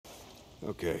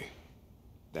Okay.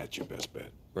 That's your best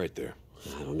bet. Right there.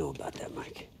 I don't know about that,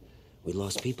 Mike. We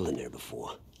lost people in there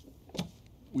before.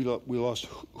 We lost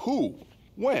who?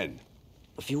 When?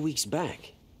 A few weeks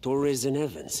back. Torres and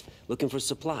Evans, looking for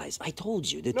supplies. I told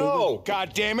you that they were... No,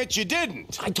 goddammit, you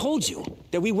didn't! I told you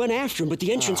that we went after them, but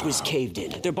the entrance was caved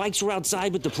in. Their bikes were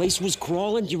outside, but the place was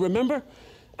crawling. You remember?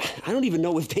 I don't even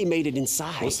know if they made it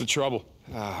inside. What's the trouble?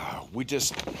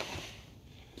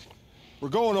 We're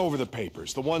going over the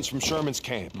papers, the ones from Sherman's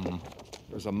camp.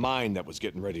 There's a mine that was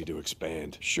getting ready to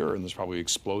expand. Sure, and there's probably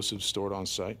explosives stored on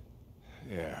site.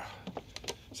 Yeah.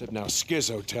 Except now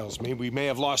Skizzo tells me we may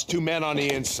have lost 2 men on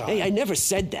the inside. Hey, I never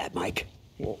said that, Mike.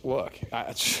 Well, look,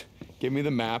 give me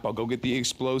the map. I'll go get the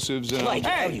explosives and Mike,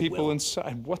 I'll you people will.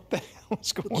 inside. What the hell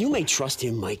is going on? You may trust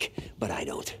him, Mike, but I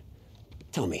don't.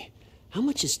 Tell me, how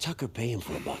much is Tucker paying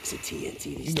for a box of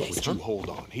TNT these No, days? but you hold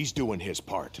on. He's doing his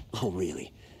part. Oh,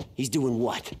 really? He's doing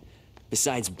what?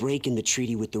 Besides breaking the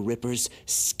treaty with the Rippers,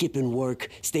 skipping work,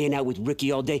 staying out with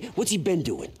Ricky all day, what's he been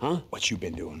doing, huh? What you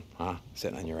been doing, huh?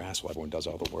 Sitting on your ass while everyone does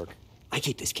all the work. I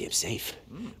keep this camp safe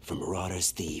from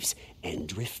marauders, thieves, and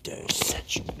drifters.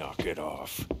 Knock it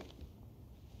off.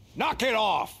 Knock it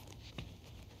off!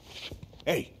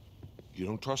 Hey, you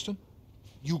don't trust him?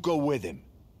 You go with him.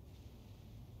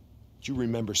 Do you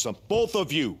remember something? Both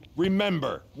of you,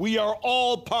 remember, we are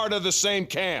all part of the same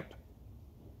camp.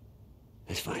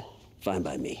 That's fine. Fine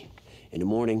by me. In the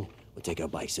morning, we'll take our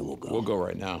bikes and we'll go. We'll go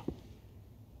right now.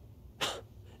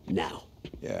 Now.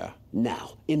 Yeah.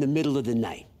 Now. In the middle of the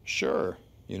night. Sure.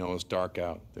 You know, it's dark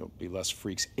out. There'll be less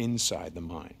freaks inside the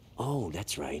mine. Oh,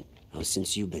 that's right. Oh,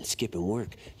 since you've been skipping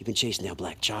work, you've been chasing down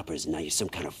black choppers, and now you're some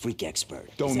kind of freak expert.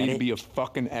 Don't need to be a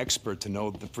fucking expert to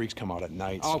know that the freaks come out at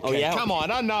night. Okay, Oh, yeah? come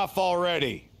on, enough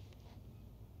already.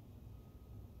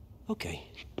 Okay.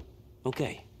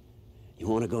 Okay. You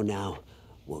want to go now?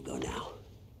 We'll go now.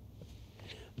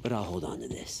 But I'll hold on to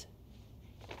this.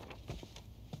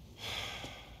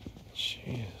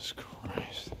 Jesus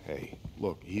Christ. Hey,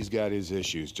 look, he's got his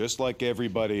issues, just like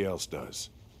everybody else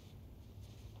does.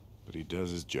 But he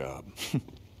does his job.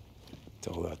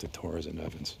 Tell that to Torres and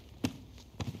Evans.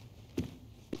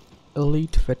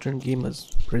 Elite Veteran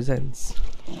Gamers presents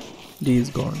Days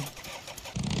Gone.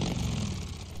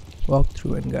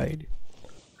 Walkthrough and guide.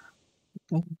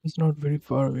 It's not very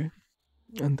far away,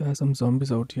 and there are some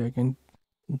zombies out here. I can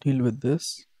deal with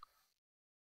this.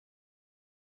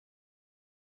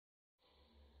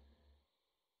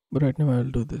 But right now I'll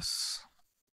do this.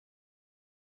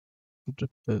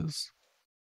 Drifters.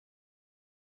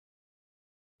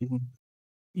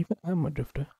 Even I'm a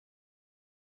drifter.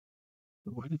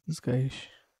 Why did this guy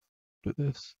do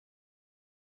this?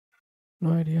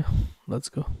 No idea. Let's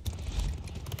go.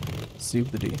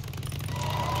 Save the day.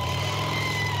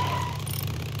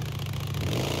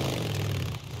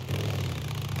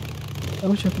 I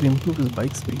wish I could improve his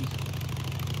bike speed.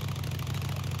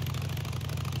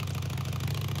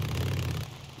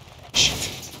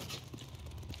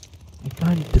 I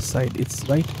can't decide it's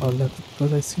right or left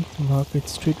because I see the market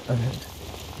straight ahead.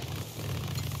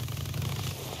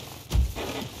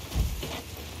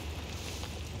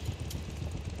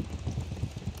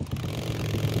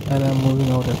 And I'm moving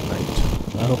out at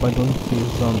night. I hope I don't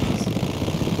face zombies.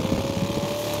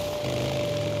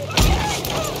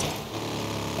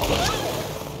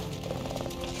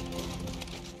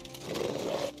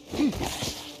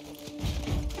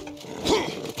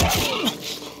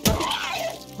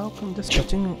 How come just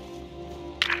touching?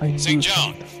 St.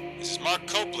 John, this is Mark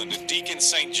Copeland at Deacon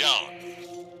St. John.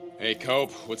 Hey,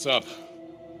 Cope, what's up?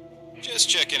 Just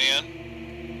checking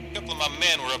in. A couple of my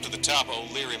men were up to the top of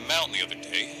O'Leary Mountain the other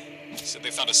day. Said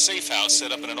they found a safe house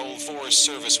set up in an old Forest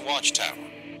Service watchtower.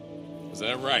 Is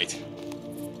that right?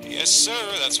 Yes,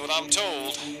 sir, that's what I'm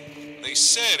told. They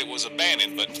said it was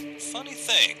abandoned, but funny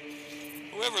thing,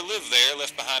 whoever lived there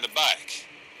left behind a bike.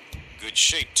 Good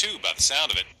shape, too, by the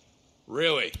sound of it.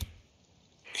 Really?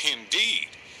 Indeed.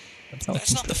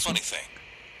 That's not the funny thing.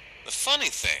 The funny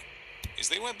thing is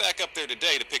they went back up there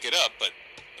today to pick it up, but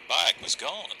the bike was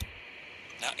gone.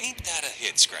 Now, ain't that a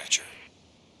head-scratcher?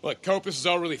 Look, Cope, this is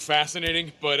all really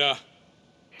fascinating, but, Now,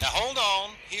 hold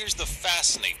on. Here's the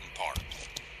fascinating part.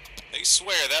 They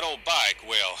swear that old bike,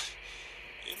 well,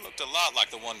 it looked a lot like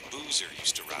the one Boozer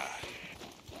used to ride.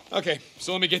 Okay,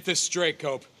 so let me get this straight,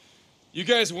 Cope. You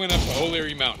guys went up to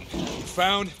O'Leary Mountain. You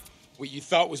found what you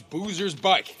thought was Boozer's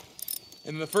bike.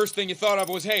 And the first thing you thought of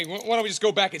was, hey, why don't we just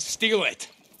go back and steal it?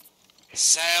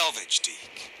 Salvage,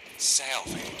 Deke.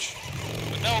 Salvage.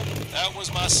 But no, that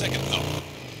was my second thought.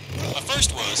 My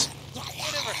first was,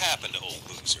 whatever happened to old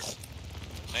Boozer?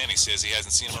 Manny says he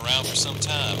hasn't seen him around for some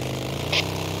time.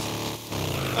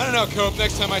 I don't know, Cope.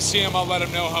 Next time I see him, I'll let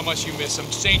him know how much you miss him.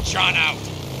 St. John out.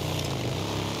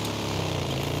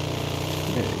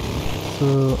 Okay.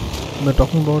 So they're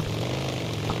talking about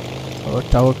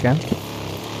tower camp,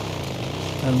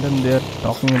 and then they're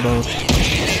talking about.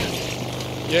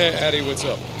 Yeah, Addie, what's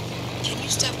up? Can you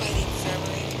stop by the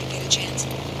infirmary when you get a chance?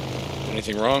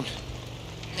 Anything wrong?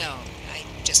 No, I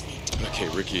just need to. Okay,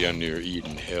 Ricky, I'm near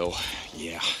Eden Hill.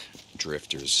 Yeah,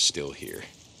 Drifter's still here.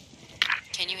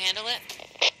 Can you handle it?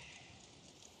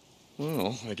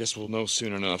 Well, I guess we'll know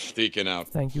soon enough. Deacon out.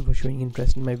 Thank you for showing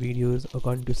interest in my videos.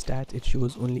 According to stats, it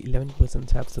shows only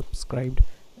 11% have subscribed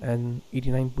and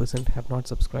 89% have not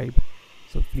subscribed.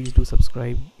 So please do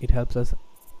subscribe. It helps us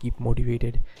keep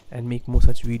motivated and make more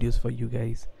such videos for you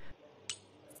guys.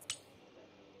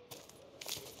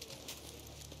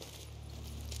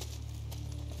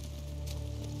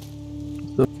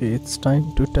 So okay, it's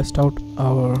time to test out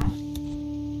our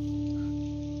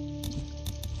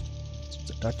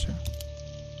toucher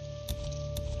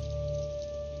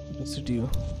residue.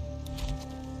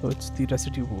 So it's the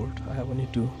residue bolt. I have only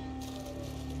two.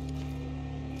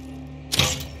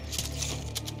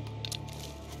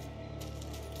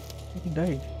 He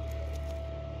died.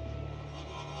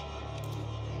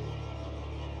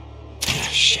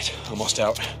 Shit, almost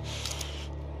out.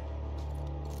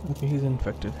 Okay, he's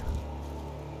infected.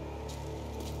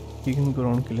 He can go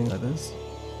around killing others.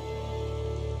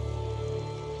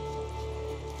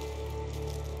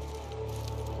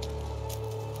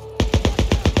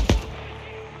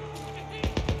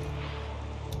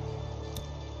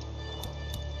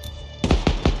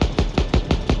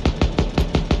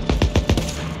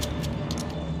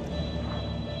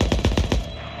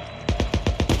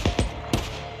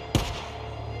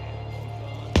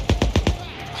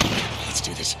 Let's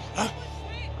do this. Huh?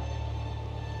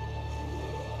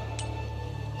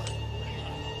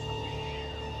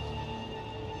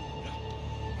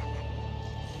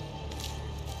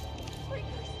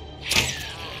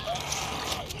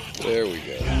 There we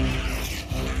go.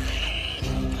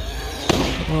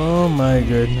 Oh my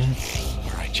goodness.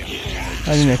 All right, Joe.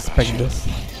 I didn't expect this.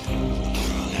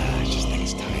 I just think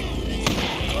it's time.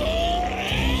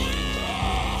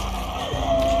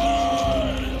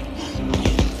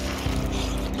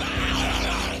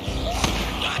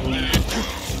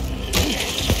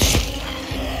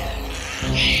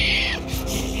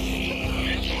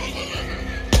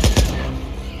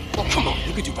 Oh, come on.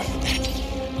 You could do better than that.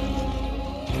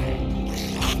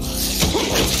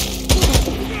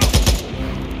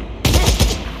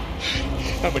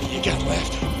 How many you got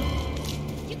left?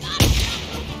 You gotta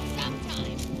stop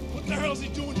sometime. What the hell's he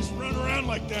doing just running around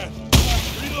like that?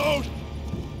 Reload!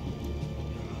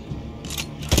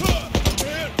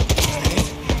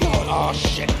 Oh,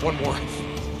 shit. One more.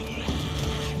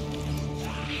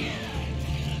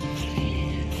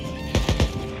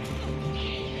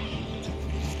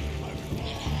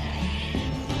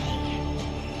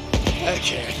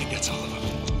 Okay, I think that's all of them.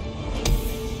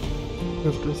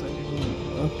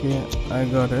 Okay, I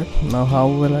got it. Now how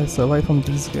will I survive from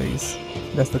these guys?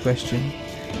 That's the question.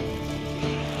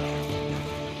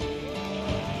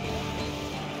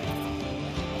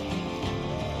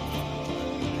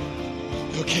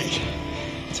 Okay.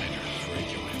 Time to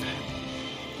break you in.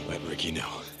 Let Ricky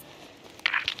know.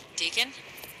 Deacon?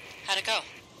 How'd it go?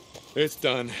 It's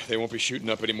done. They won't be shooting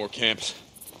up any more camps.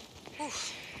 Whew,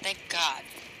 thank God.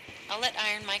 I'll let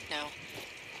Iron Mike know.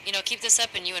 You know, keep this up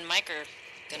and you and Mike are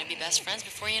gonna be best friends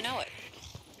before you know it.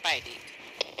 Bye, Deke.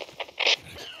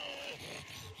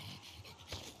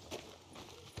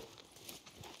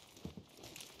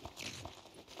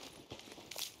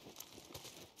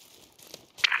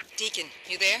 Deacon,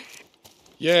 you there?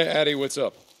 Yeah, Addie, what's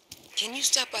up? Can you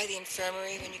stop by the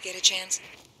infirmary when you get a chance?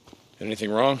 Anything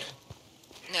wrong?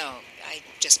 No, I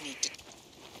just need to.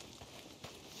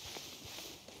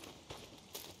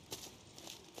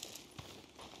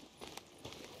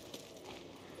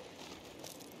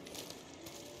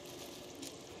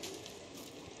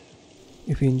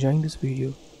 If you're enjoying this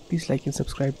video, please like and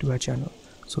subscribe to our channel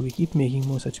so we keep making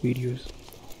more such videos.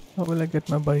 How will I get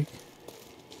my bike?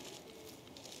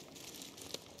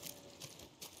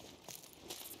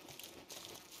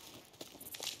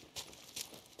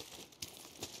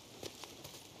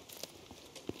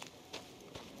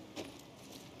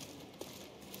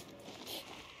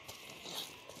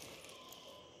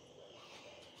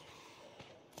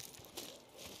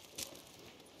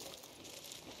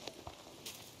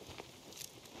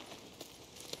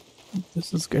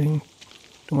 This is getting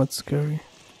too much scary.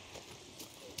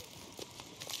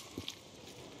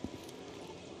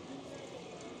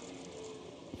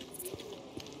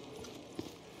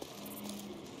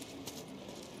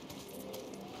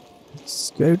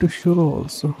 guy to show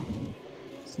also.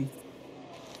 See.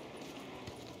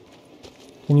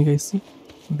 Can you guys see?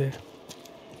 There.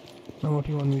 Now what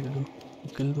do you want me to do?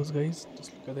 Kill those guys?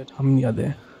 Just look at that. How many are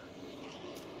there?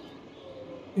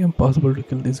 Impossible to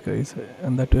kill these guys,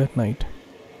 and that too at night.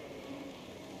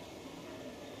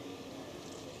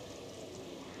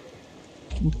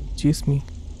 Chase me.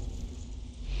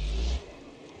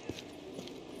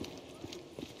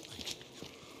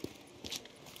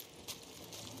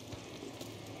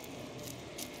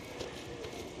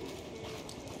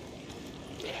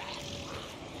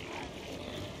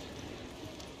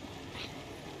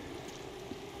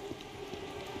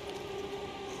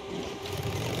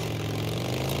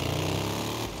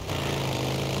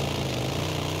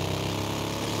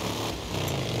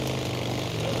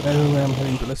 I don't know where I'm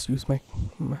heading to. Let's use my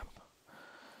map.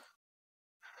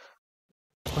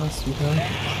 Sweetheart.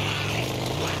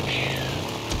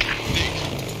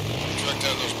 Tracked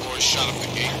down those boys, shot up the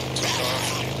gate, and took off.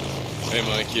 Hey,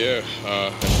 Mike, yeah, I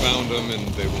found them and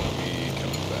they won't be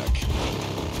coming back.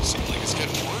 Seems like it's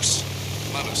getting worse.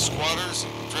 A lot of squatters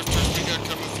and drifters we got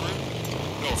coming through.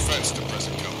 No offense to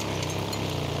present company.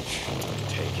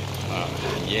 Take it.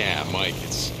 Yeah, Mike,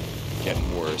 it's getting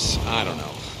worse. I don't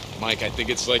know. Mike, I think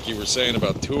it's like you were saying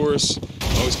about tourists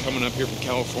always coming up here from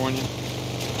California.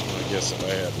 I guess if I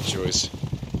had the choice,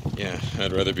 yeah,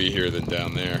 I'd rather be here than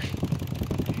down there.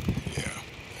 Yeah,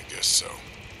 I guess so.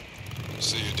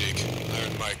 See you, Deke.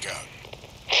 Iron Mike out.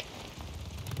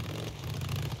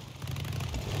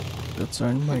 That's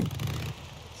Iron Mike.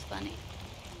 It's funny.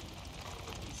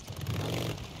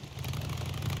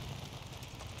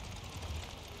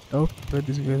 Out where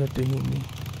these guys are taking me.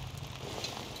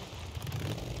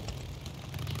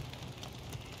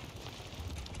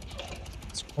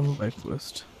 Let's come back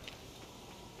first.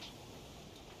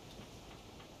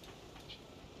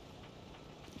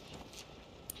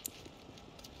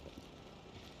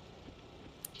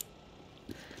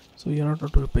 So you're not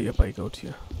allowed to repair your bike out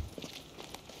here.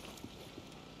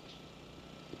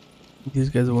 These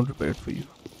guys won't repair it for you.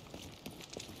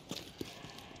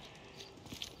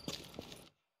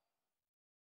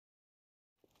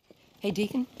 Hey,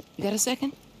 Deacon, you got a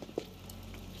second?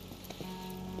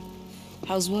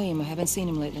 How's William? I haven't seen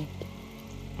him lately.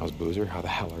 How's Boozer? How the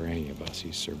hell are any of us?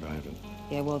 He's surviving.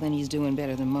 Yeah, well, then he's doing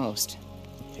better than most.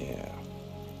 Yeah.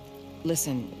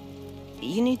 Listen,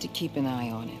 you need to keep an eye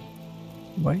on him.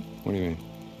 Why? What do you mean?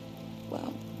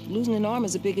 Well, losing an arm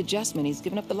is a big adjustment. He's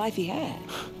given up the life he had.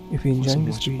 If you're enjoying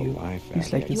this much of a video, life,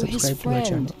 please like and You're his subscribe to our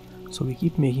friend. channel so we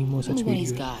keep making more Tell such me what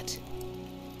he's videos. got.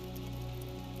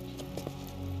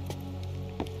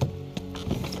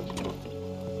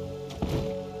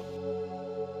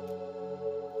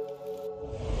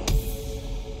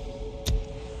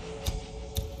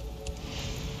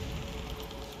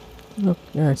 Look,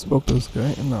 yeah, I spoke to this guy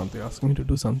and now they're asking me to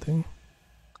do something.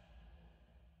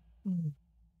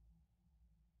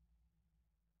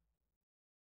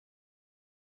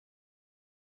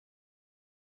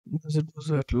 Visit was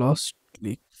at Lost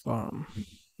Lake Farm.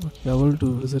 Okay, I will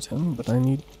to visit him, but I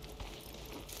need...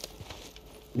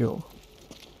 Yo,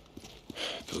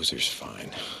 Boozer's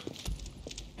fine.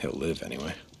 He'll live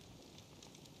anyway.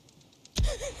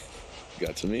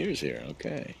 Got some ears here,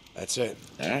 okay. That's it.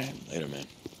 Alright, later, man.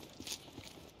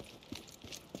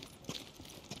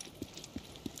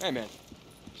 Hey, man.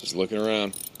 Just looking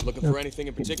around. Looking for anything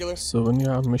in particular? so when you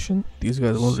have a mission, these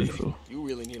guys won't refill. You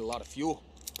really need a lot of fuel.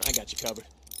 I got you covered.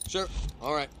 Sure.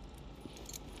 All right.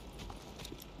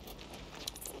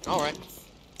 All right.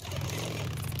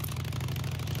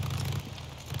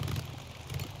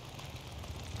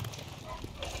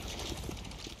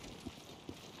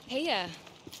 Hey,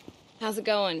 how's it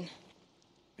going?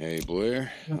 Hey,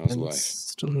 Blair, how's And life?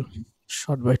 still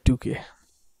shot by 2K.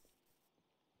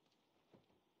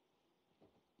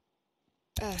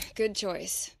 Good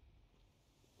choice.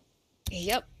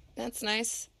 Yep, that's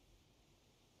nice.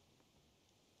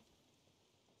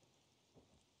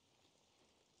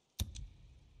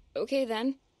 Okay,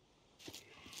 then.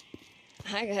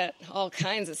 I got all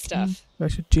kinds of stuff. I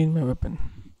should change my weapon.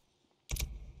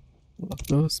 Love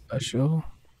those special.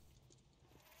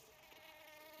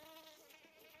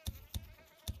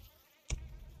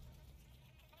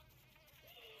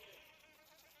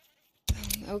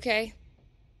 Okay.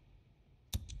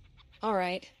 All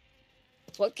right.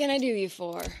 What can I do you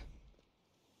for?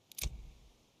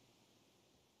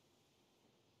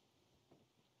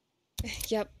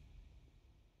 Yep.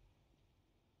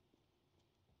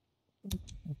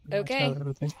 Okay. Try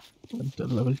everything until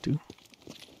level 2.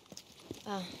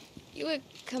 You would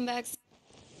come back.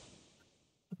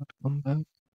 Come back.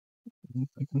 If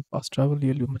I can fast travel,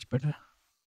 you'll do much better.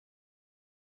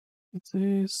 It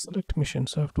says select mission,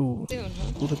 so I have to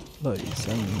go to the place,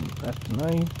 and at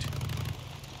night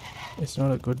it's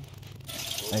not a good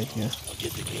idea. I'll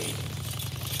get the gate.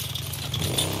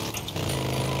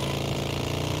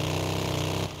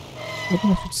 I think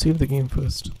I should save the game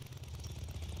first.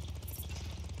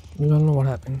 We all know what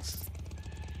happens.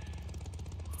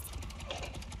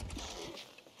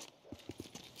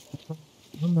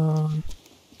 Come on.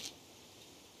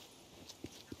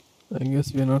 I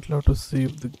guess we are not allowed to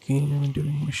save the game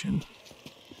during mission.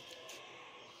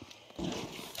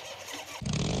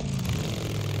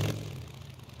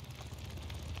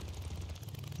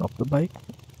 Stop the bike.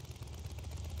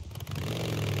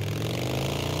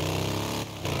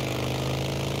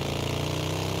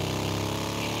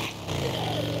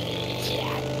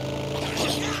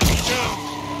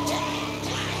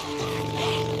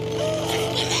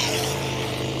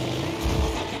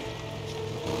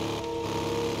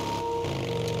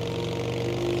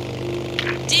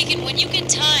 Deacon, when you get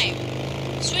time,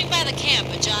 swing by the camp.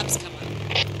 A job's come up.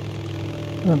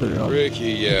 Another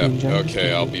Ricky, yeah.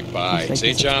 Okay, I'll be by.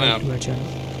 St. John out.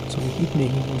 So we keep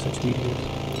making more such videos.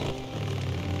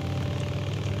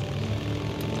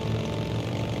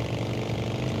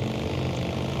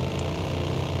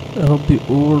 I hope the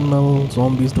overmill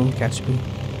zombies don't catch me.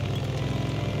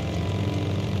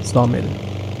 Sawmill.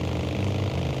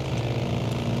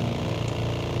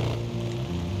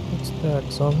 What's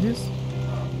that? Zombies?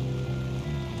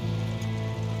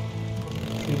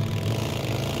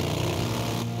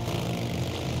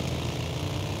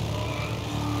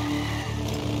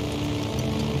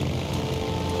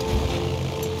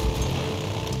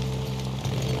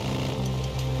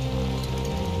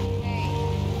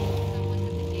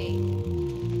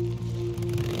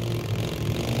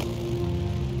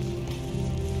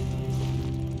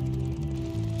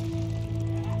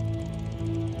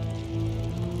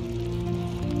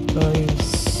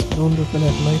 Guys, don't open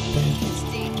at night time.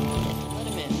 Let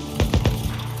him in.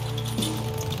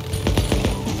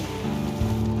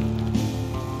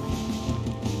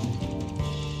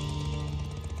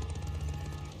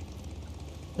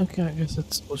 Okay, I guess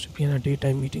it's supposed to be in a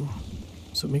daytime meeting.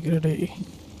 So make it a day.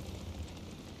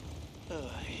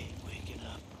 Oh, I hate waking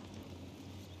up.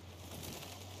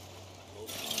 Hold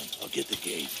on, I'll get the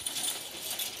gate.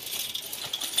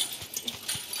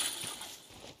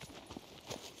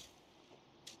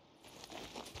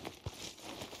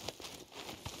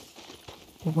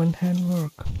 One hand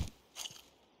work.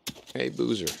 Hey,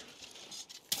 Boozer.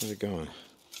 How's it going?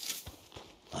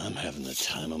 I'm having the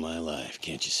time of my life,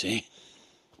 can't you see?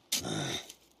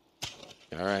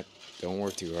 All right. Don't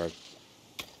work too hard.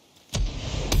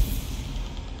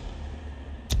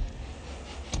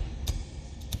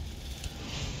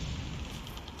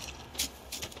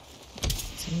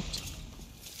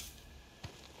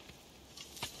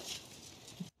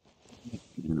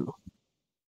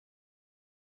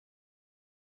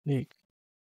 Lake.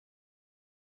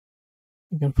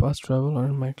 You can fast travel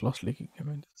on Mike Lost Lake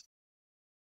encampment.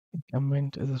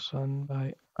 Encampment is run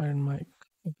by Iron Mike,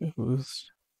 who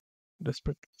is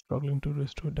desperately struggling to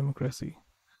restore democracy.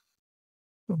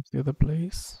 From the other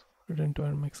place, return to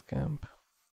Iron Mike's camp.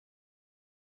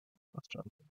 Fast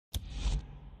travel.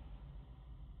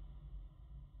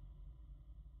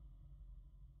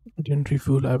 I didn't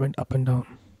refuel, I went up and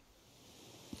down.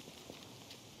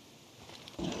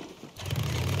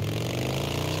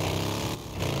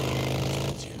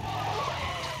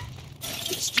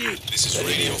 This is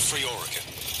Radio Free Oregon.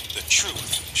 The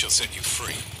truth shall set you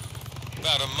free.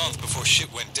 About a month before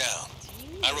shit went down,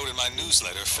 I wrote in my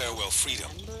newsletter, Farewell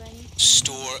Freedom,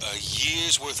 store a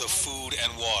year's worth of food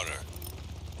and water.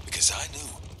 Because I knew,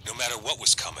 no matter what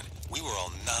was coming, we were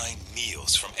on 9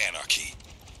 meals from anarchy.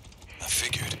 I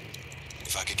figured,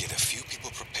 if I could get a few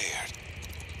people prepared,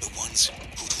 the ones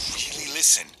who'd really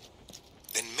listen,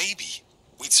 then maybe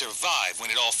we'd survive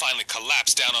when it all finally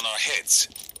collapsed down on our heads.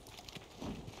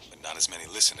 But not as many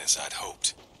listen as I'd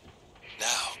hoped.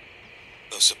 Now,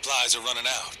 those supplies are running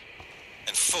out,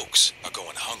 and folks are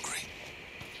going hungry.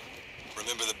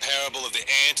 Remember the parable of the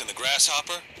ant and the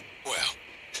grasshopper? Well,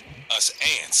 us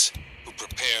ants, who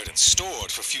prepared and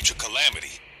stored for future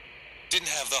calamity, didn't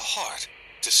have the heart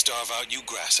to starve out you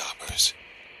grasshoppers,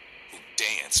 who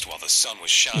danced while the sun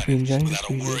was shining without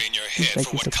a worry in your head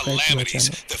for what calamities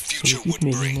the future would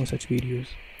bring. More such videos.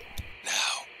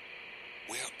 Now,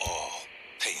 we're all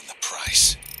paying the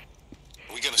price.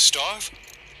 Are we gonna starve?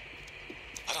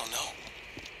 I don't know.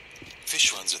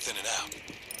 Fish runs are thinning out.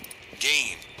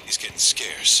 Game is getting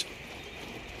scarce.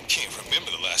 Can't remember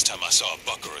the last time I saw a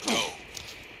buck or a doe.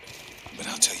 But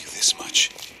I'll tell you this much.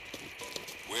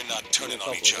 We're not turning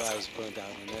on each other. Burned out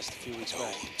in the nest a few weeks No,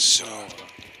 back. sir.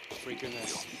 We'll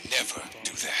never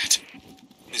do that.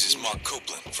 This is Mark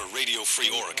Copeland for Radio Free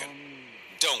Oregon.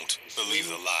 Don't believe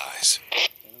the lies.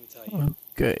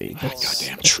 Okay,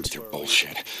 Goddamn truth or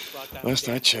bullshit. Last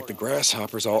I checked, the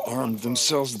grasshoppers all armed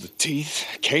themselves to the teeth,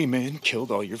 came in,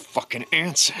 killed all your fucking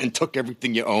ants, and took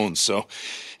everything you own. So,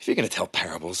 if you're gonna tell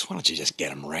parables, why don't you just get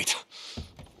them right?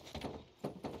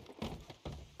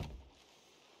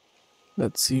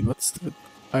 Let's see what's with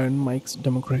Iron Mike's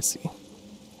democracy.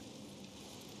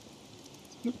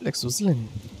 Like Switzerland.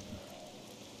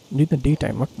 During the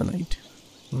daytime, not the night.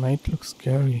 Night looks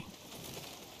scary.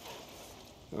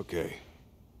 Okay.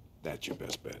 That's your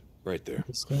best bet. Right there.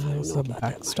 This guy is a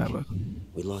backstabber.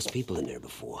 We lost people in there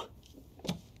before.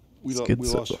 We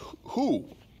lost who?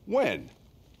 When?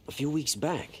 A few weeks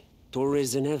back.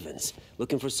 Torres and Evans,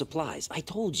 looking for supplies. I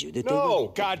told you that they No, were...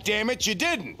 goddammit, you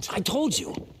didn't! I told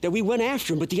you that we went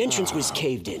after them, but the entrance was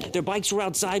caved in. Their bikes were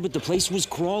outside, but the place was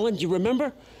crawling. You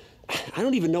remember? I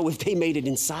don't even know if they made it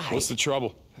inside. What's the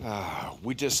trouble?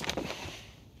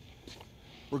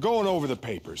 We're going over the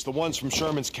papers, the ones from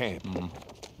Sherman's camp.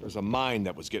 There's a mine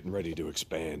that was getting ready to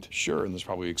expand. Sure, and there's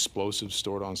probably explosives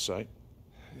stored on site.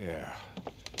 Yeah.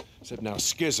 Except now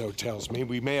Schizo tells me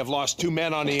we may have lost 2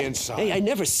 men on the inside. Hey, I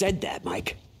never said that,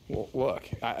 Mike. Well, look,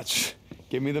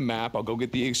 give me the map. I'll go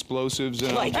get the explosives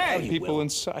and Like, I'll you people will.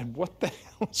 inside. What the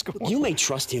hell is going on? You may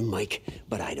trust him, Mike,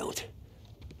 but I don't.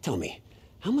 Tell me,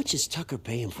 how much is Tucker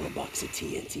paying for a box of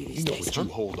TNT these No, days? but you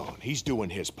hold on. He's doing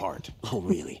his part. Oh,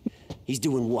 really? He's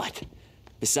doing what?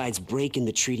 Besides breaking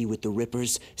the treaty with the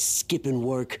Rippers, skipping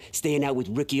work, staying out with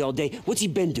Ricky all day, what's he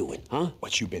been doing, huh?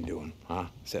 What you been doing, huh?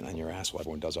 Sitting on your ass while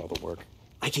everyone does all the work.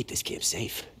 I keep this camp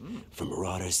safe from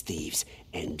marauders, thieves,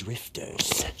 and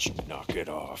drifters. Knock it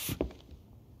off.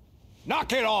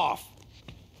 Knock it off!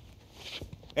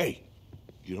 Hey,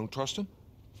 you don't trust him?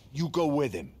 You go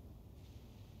with him.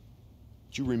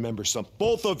 Do you remember something?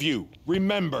 Both of you,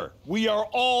 remember, we are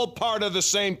all part of the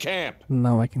same camp.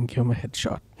 Now I can give him a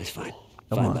headshot. That's fine.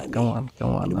 Come Fine by on, me. come on, come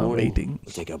on. In the I'm morning, waiting.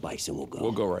 We'll take our bikes and we'll go.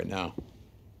 We'll go right now.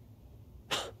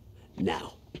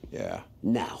 Now. Yeah.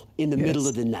 Now. In the middle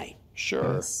of the night.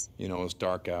 Sure. Yes. You know, it's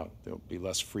dark out. There'll be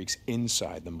less freaks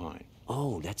inside the mine.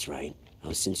 Oh, that's right.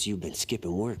 Since you've been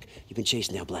skipping work, you've been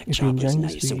chasing down black If you're choppers. enjoying Now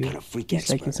this you're some video, kind of freak please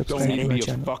like and expert. subscribe Don't to need our to be a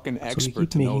channel. fucking So we expert keep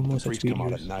to know making that more the such freaks come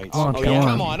out at videos. night. Come on, Oh, come yeah, on.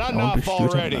 come on, I enough want to shoot it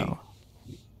already. now.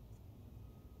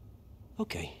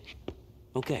 Okay.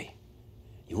 Okay.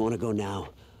 You want to go now?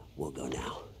 We'll go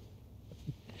now.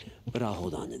 But I'll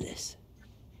hold on to this.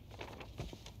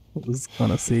 Who's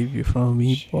gonna save you from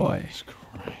me, boy? Jesus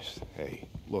Christ. Hey,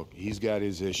 look, he's got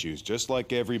his issues, just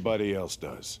like everybody else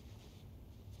does.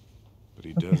 But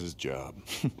he does his job.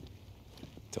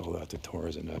 Tell that to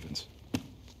Torres and Evans.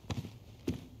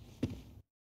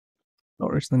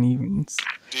 Torres and Evans.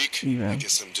 Deke, I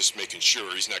guess I'm just making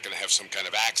sure he's not going to have some kind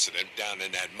of accident down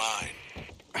in that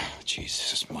mine.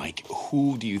 Jesus, Mike,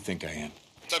 who do you think I am?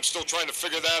 I'm still trying to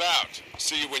figure that out.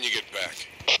 See you when you get back.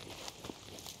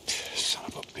 Son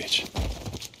of a bitch.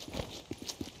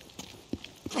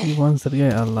 He wants that guy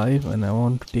alive, and I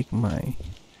want to take my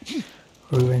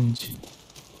revenge.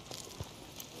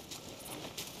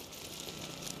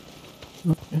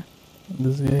 Okay,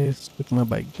 this guy is took my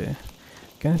bike there.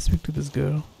 Can I speak to this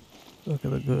girl? Okay,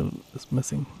 the girl is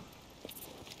missing.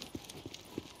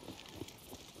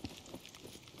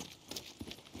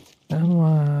 Come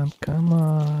on, come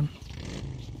on.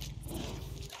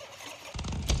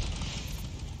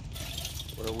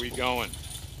 Where are we going?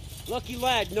 Lucky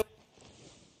lad, no.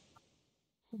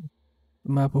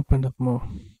 The map opened up more.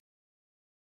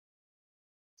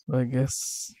 So I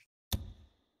guess.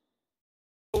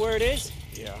 Where it is?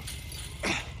 Yeah.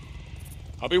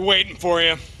 I'll be waiting for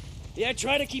you. Yeah,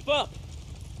 try to keep up.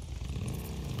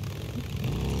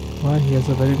 Wow, he has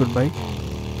a very good bike.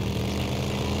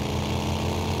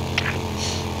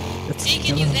 Let's Deacon,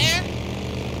 kill you him.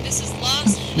 there? This is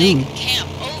Lost Shoot. Lake Camp.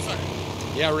 Over.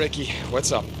 Yeah, Ricky,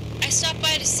 what's up? I stopped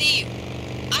by to see you.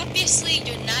 Obviously,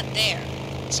 you're not there.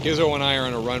 Schizo and I are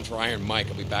on a run for Iron Mike.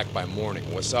 I'll be back by morning.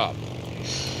 What's up?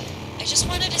 I just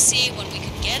wanted to see when we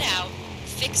could get out,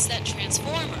 fix that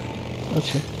transformer.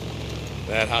 Okay.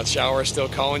 That hot shower still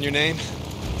calling your name?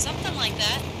 Something like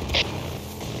that.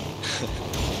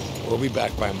 We'll be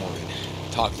back by morning.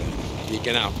 Talk then.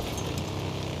 Deacon out.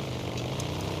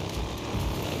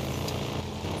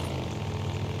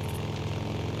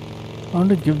 I want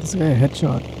to give this guy a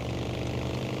headshot.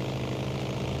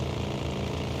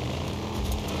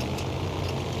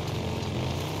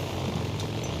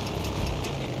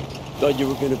 Thought you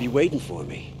were gonna be waiting for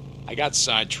me. I got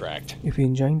sidetracked. If you're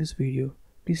enjoying this video,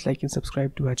 please like and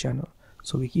subscribe to our channel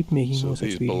so we keep making So more such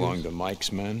these videos. belong to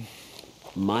Mike's men?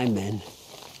 My men.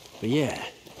 But yeah,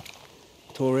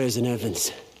 Torres and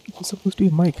Evans. It was supposed to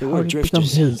be Mike. They How weren't did it become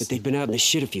drifters, his? but they'd been out in the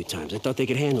shit a few times. I thought they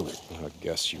could handle it. I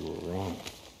guess you were wrong.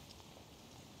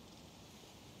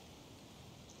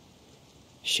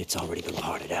 Shit's already been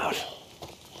parted out.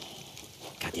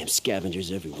 Goddamn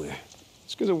scavengers everywhere.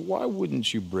 It's because why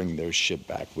wouldn't you bring their shit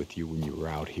back with you when you were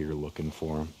out here looking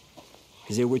for them?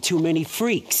 Because there were too many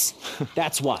freaks.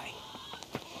 That's why.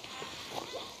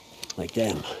 Like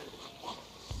them.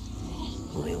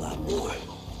 Only a lot more.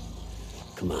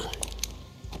 Come on.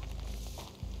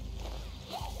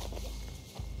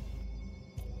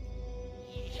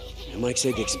 And Mike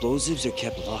said the explosives are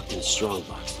kept locked in strong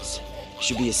boxes.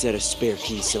 Should be a set of spare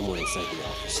keys somewhere inside the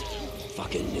office.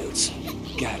 Fucking newts.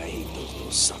 God, I hate those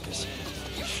little suckers.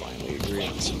 We finally agree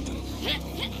on something.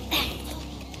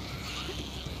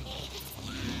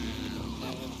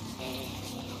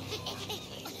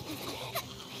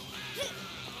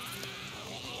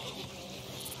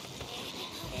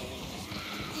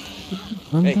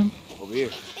 Hey, over here.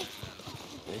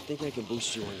 I think I can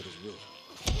boost you onto this roof.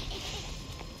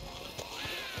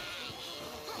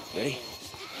 Ready?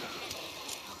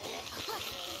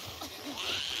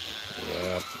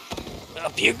 Yeah.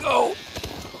 Up you go.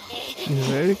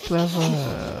 Very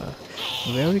clever.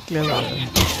 Very clever.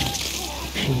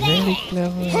 Very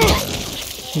clever.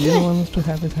 He didn't want us to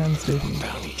have his hands dirty.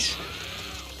 Bounties.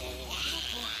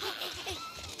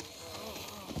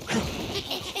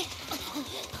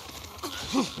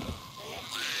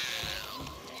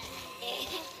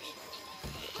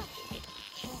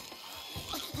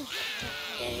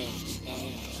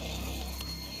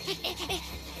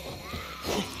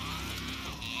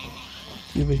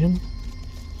 Your vision?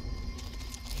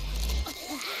 I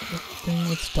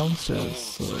think it's downstairs,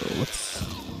 so what's...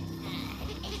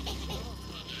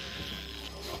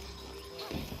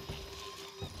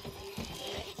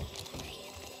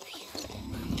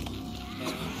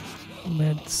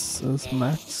 Meds is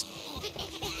maxed.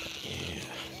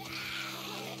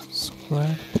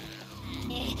 Scrap.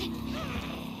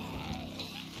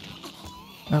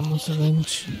 Ammo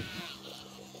syringe.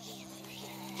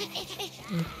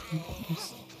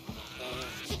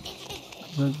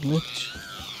 The glitch.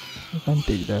 I can't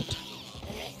take that.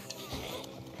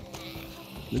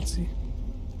 Let's see.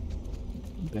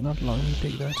 They're not allowing me to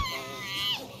take that.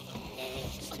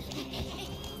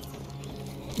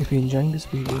 If you're enjoying this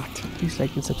video, please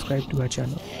like and subscribe to our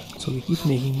channel so we keep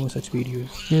making more such videos.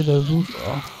 Clear the roof.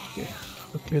 Oh, okay.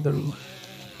 So clear the roof.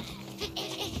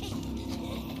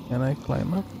 Can I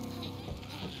climb up?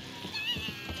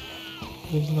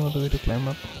 There's no other way to climb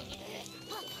up.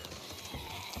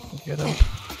 Get out.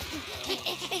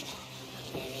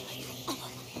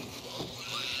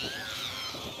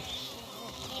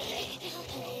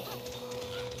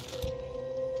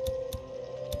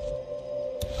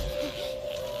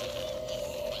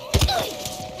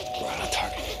 Right on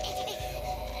target.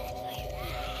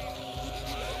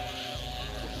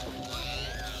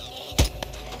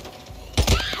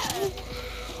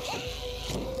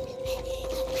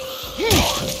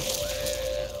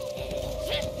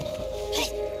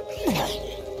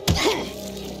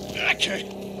 Okay.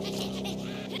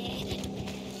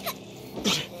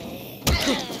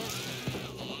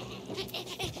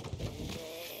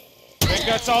 I think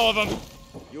that's all of them.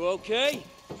 You okay?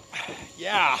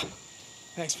 Yeah.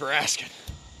 Thanks for asking.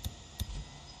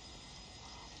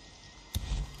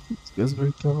 This guy's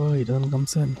very clever, he doesn't come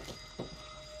in.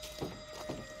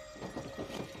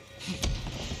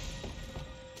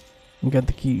 Get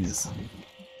the keys.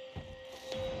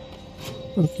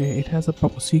 Okay, it has a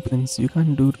proper sequence. You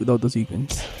can't do it without the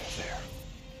sequence.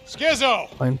 Skizzo!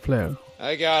 Find flare.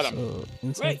 I got him. So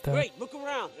inside Wait, that. wait, look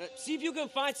around. See if you can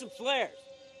find some flares.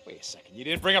 Wait a second, you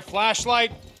didn't bring a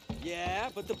flashlight? Yeah,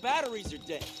 but the batteries are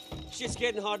dead. Shit's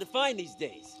getting hard to find these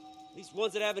days. At least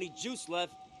ones that have any juice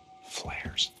left.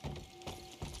 Flares.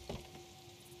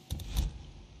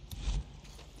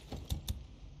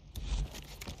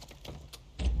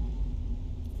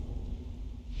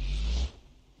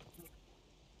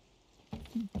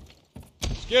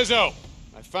 Skizzo,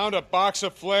 I found a box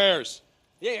of flares.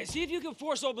 Yeah, see if you can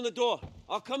force open the door.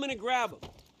 I'll come in and grab them.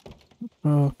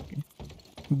 Okay.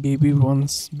 Baby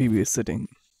wants babysitting.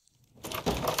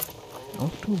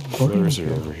 Not too Flares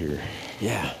are over here.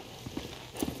 Yeah.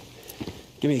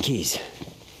 Give me the keys.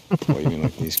 What, you mean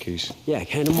like these keys? Yeah,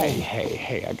 hand them over.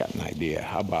 Hey, I got an idea.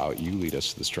 How about you lead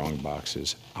us to the strong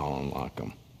boxes? I'll unlock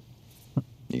them.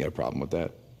 You got a problem with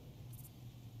that?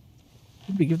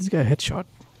 We give this guy a headshot.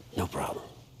 No problem.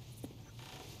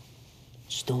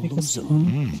 Just don't Make lose us them.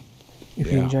 own. If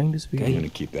Yeah. you're enjoying this video, I'm gonna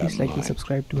keep that please in like and mind.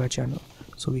 subscribe to our channel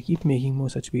so we keep making more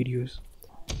such videos.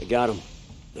 I got them.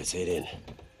 Let's head in.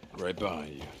 Right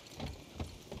behind you.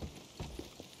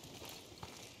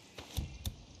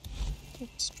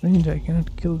 Strange, I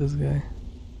cannot kill this guy.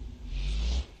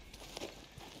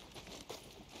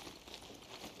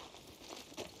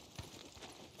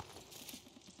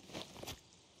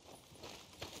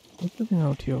 Everything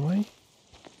out here, why?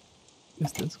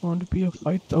 Is this going to be a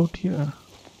fight out here?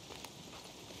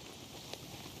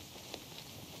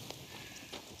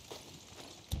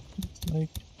 It's like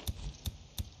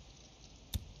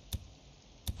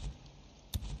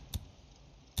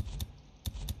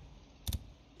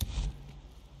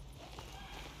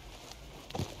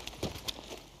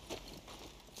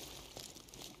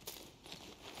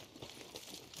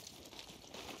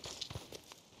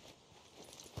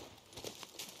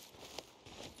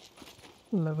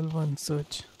level 1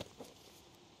 search.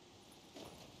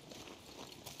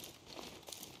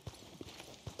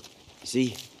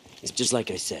 See? It's just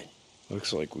like I said.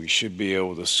 Looks like we should be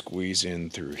able to squeeze in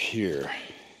through here.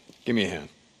 Give me a hand.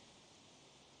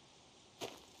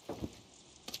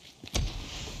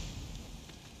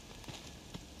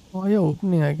 Oh yeah,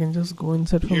 opening. I can just go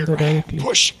inside from Here, there directly.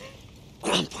 push.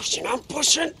 I'm pushing.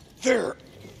 There.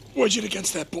 Wedge it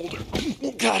against that boulder.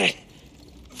 Got it.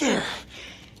 There.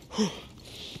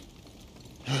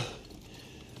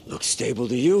 Looks stable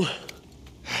to you?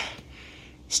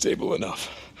 Stable enough.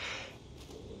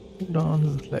 Down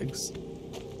his legs.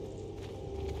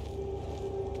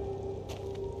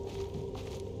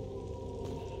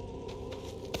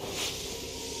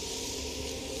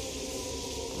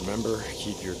 Remember,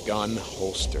 keep your gun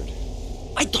holstered.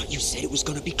 I thought you said it was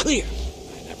gonna be clear.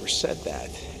 I never said that,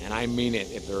 and I mean it.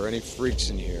 If there are any freaks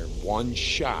in here, one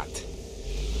shot,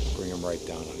 bring them right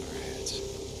down on our heads.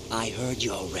 I heard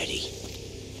you already.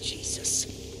 Jesus.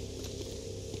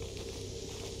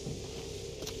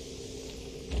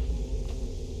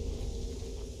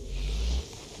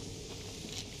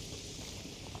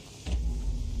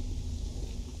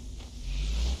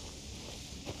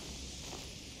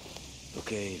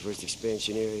 Okay, first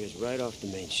expansion area is right off the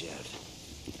main shaft.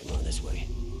 Come on this way.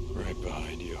 Right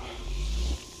behind you.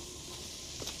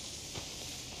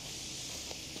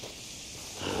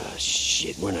 Ah,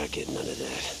 shit, we're not getting none of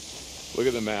that. Look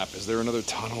at the map. Is there another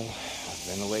tunnel? A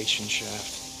ventilation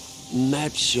shaft?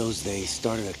 Map shows they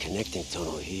started a connecting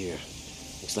tunnel here.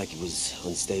 Looks like it was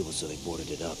unstable, so they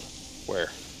boarded it up. Where?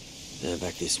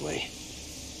 Back this way.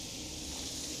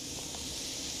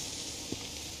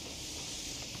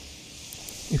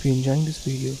 If you're enjoying this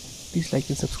video, please like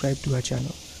and subscribe to our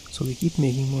channel so we keep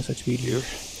making more such videos.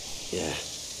 Yeah.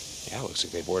 Yeah, looks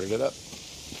like they boarded it up.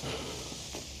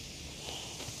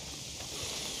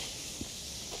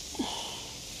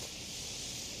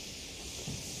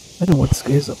 I don't know what this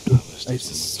guy is up to. I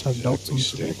just have doubts on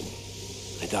this.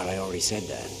 I thought I already said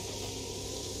that.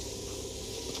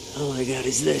 All I got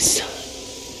is this.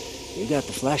 You got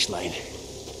the flashlight.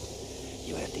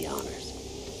 You had the honors.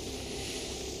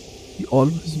 He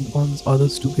always wants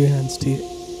others to get and stay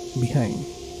behind.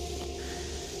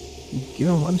 Give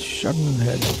him one shot in the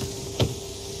head.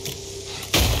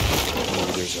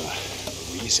 Maybe there's a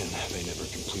reason they never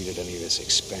completed any of this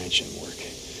expansion work.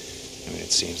 I mean,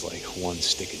 it seems like one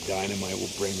stick of dynamite will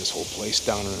bring this whole place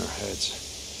down on our heads.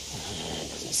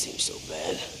 Doesn't seem so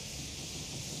bad.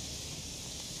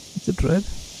 Is it red?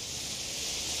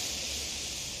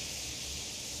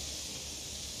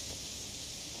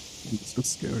 It's so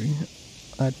scary.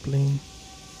 Ad plane.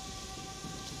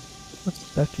 What's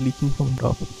that leaking from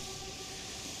top?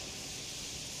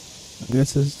 I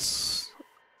guess it's...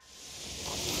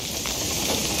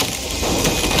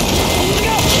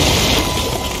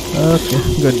 Okay,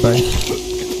 goodbye.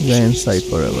 You're inside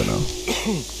forever now.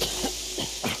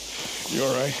 You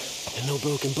alright? And no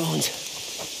broken bones.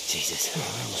 Jesus. Oh,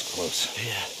 that was close.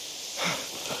 Yeah.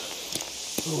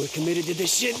 Oh, we're committed to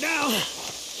this shit now.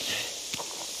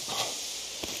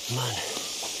 Come on.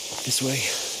 This way.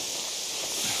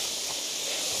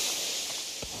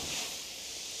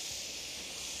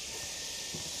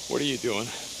 What are you doing?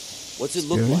 What's it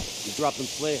look like? You're dropping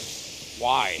flares.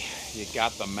 Why? You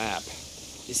got the map.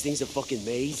 This thing's a fucking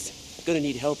maze. Gonna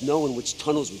need help knowing which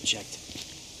tunnels we checked.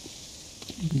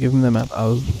 Give him the map,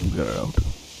 I'll figure it out.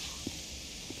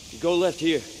 You go left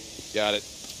here. Got it.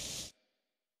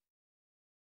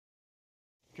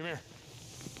 Come here.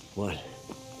 What?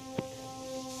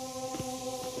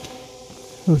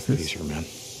 Who's this? These are men.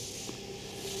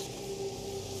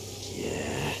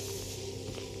 Yeah.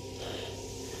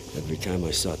 Every time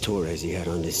I saw Torres, he had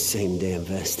on this same damn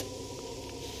vest.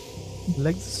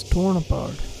 Legs is torn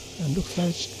apart, and looks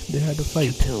like they had a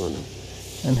fight. Keep telling him.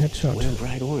 And headshot. Wearing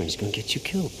bright orange gonna get you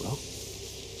killed, bro.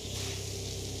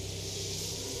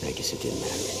 I guess it didn't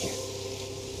matter in here.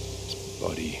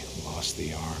 buddy lost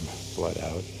the arm, bled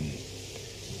out, and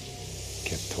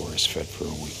kept Taurus fed for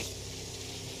a week.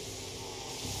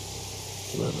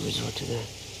 We'll have a resort to that.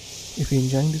 If you're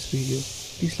enjoying this video,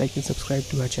 please like and subscribe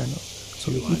to our channel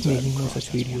so we keep making more such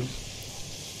videos.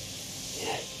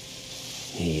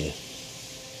 Yeah.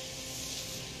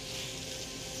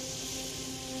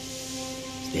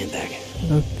 Stand back.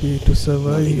 Okay, to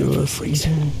survive you are eating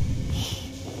someone else.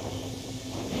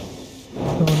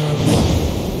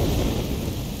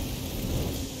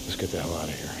 Let's get the hell out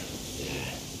of here.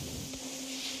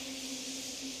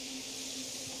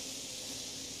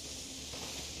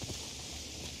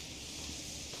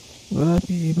 Will I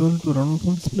be able to run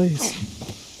from this place?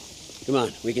 Come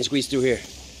on, we can squeeze through here.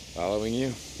 Following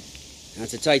you.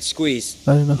 That's a tight squeeze.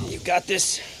 I don't know. You got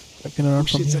this? I can run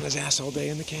from Shits here. on his ass all day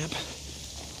in the camp.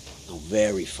 Oh,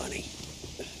 very funny.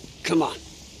 Come on.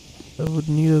 I would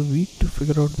need a week to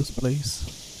figure out this place.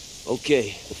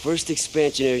 Okay, the first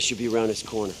expansion area should be around this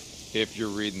corner. If you're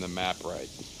reading the map right.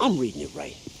 I'm reading it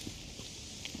right.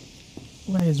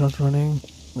 Why he's not running?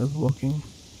 He's walking.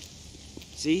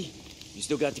 See? You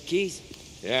still got the keys?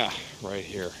 Yeah, right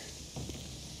here.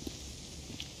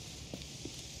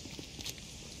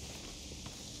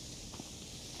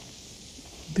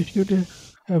 They should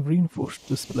have reinforced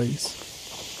this place.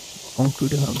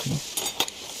 Concrete or something.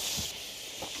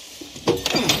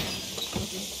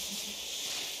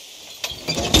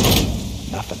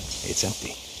 Nothing. It's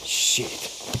empty. Shit.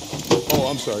 Oh,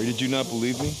 I'm sorry. Did you not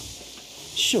believe me?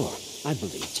 Sure, I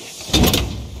believed you.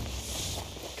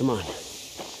 Come on.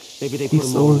 Maybe they put He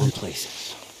them all in sold one it. place.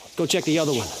 Go check the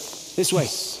other one. This way.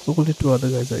 Sold it to other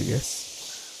guys, I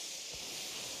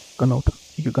guess. Gun out.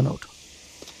 Take your gun out.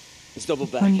 Let's double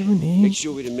back. Can't even aim. Make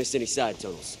sure we didn't miss any side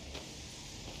tunnels.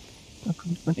 I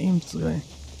couldn't even aim this guy.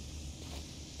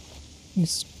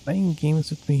 He's playing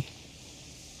games with me.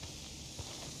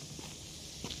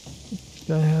 This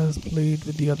guy has played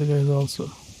with the other guys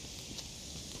also.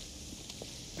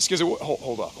 Excuse me,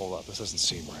 hold up. This doesn't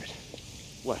seem right.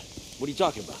 What? What are you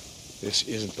talking about? This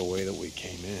isn't the way that we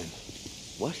came in.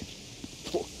 What?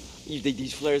 You think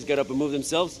these flares got up and moved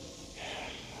themselves?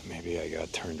 Maybe I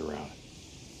got turned around.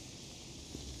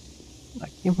 I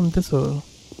came from this hole.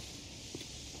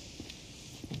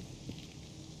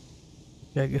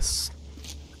 Yeah, I guess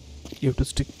you have to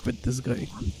stick with this guy.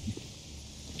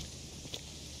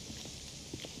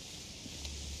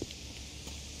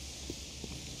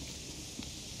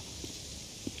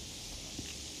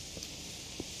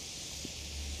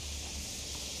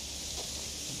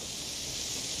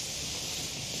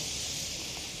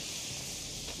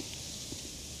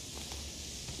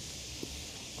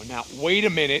 Now, wait a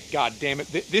minute, God damn it!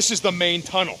 This is the main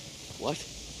tunnel. What?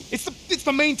 It's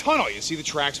the main tunnel. You see the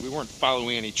tracks? We weren't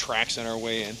following any tracks on our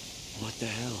way in. What the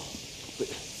hell?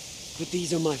 But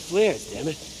these are my flares, damn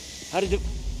it. How did it...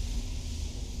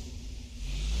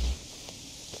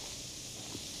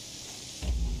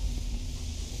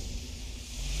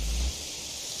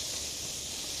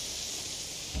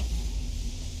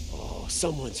 Oh,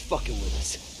 someone's fucking with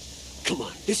us. Come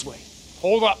on, this way.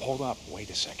 Hold up. Wait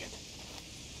a second.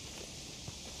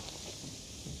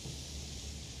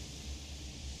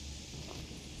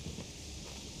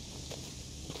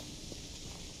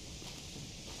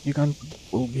 You can't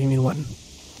full game in 1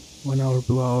 hour,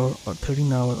 2 hour, or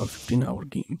 13 hour, or 15-hour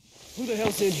game. Who the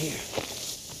hell's in here?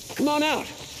 Come on out.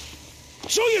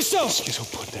 Show yourself! Excuse me,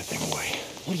 put that thing away.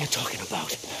 What are you talking about?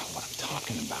 What I'm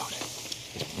talking about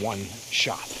is one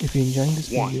shot. If you're enjoying this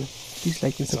One. video, please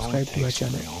like and That's all subscribe it to our takes to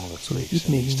channel bring all the so we police keep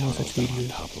in these making more such tunnels down on videos.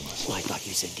 top of us. Oh, I thought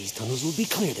you said these tunnels will be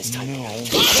clear this time. No.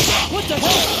 What the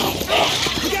hell?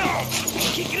 Look out!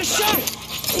 Can't get a shot!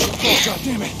 Oh, God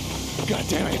damn it!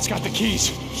 It's got the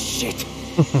keys. Shit!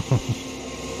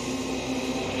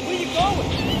 Where you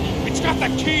going? It's got the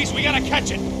keys. We gotta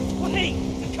catch it. Wait!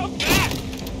 Come back!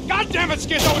 God damn it,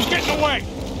 Skizzo! It's getting away.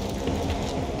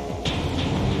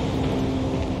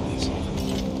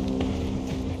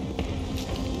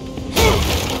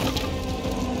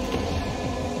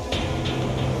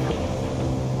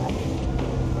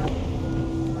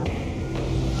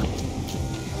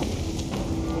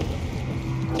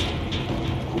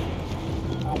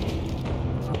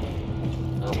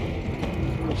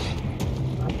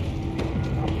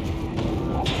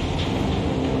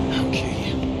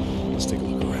 Okay, let's take a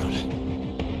look around.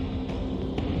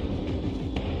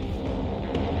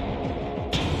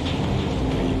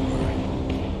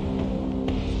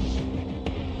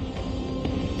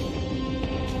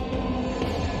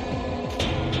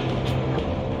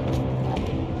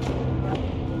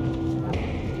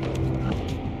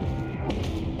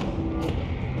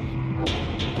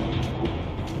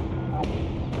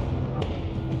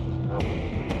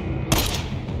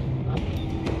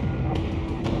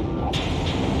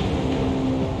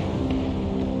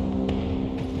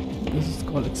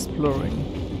 exploring.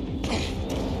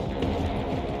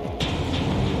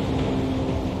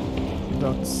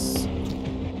 Dots.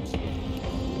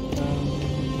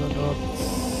 The dots.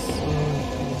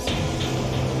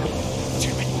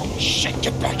 Damn it. Shit,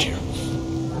 get back here.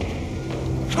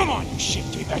 Come on, you shit.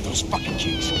 Give me back those fucking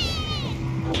keys.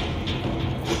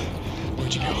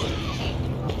 Where'd you go?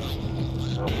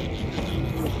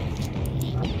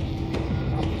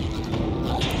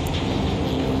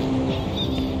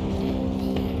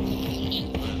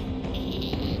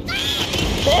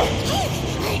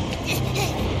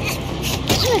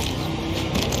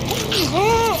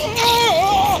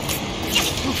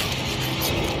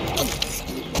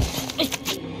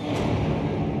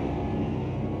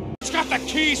 It's got the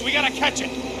keys. We gotta catch it.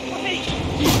 Hey,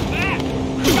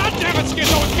 God damn it,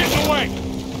 Skizzo, it's getting away.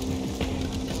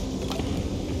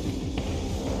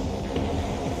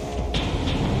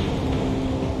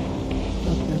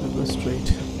 Okay, we'll go straight.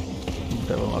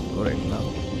 Whatever I'll go right now.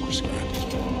 We're screwed.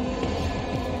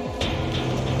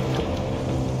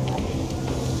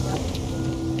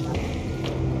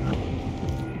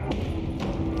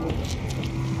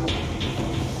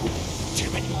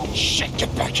 Damn it. Shit,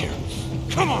 get back here.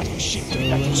 Come on, you shit. Give me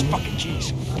back those fucking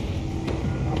keys.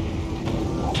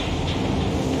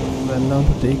 Well, now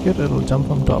to take it, it'll jump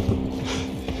on top of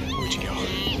Where'd you go?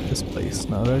 this place.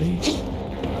 Now ready?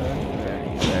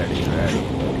 Ready.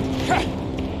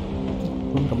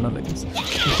 Don't come down like this. You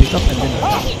pick up and then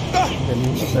attack. Then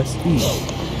you press E.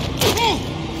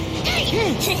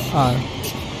 R.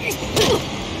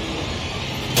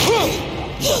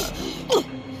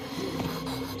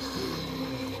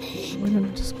 Why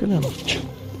not just kill him?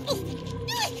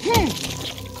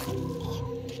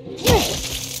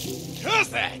 Who's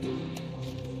that?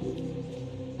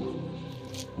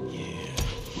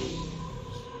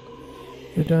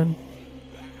 You're done.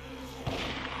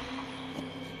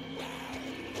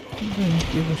 Then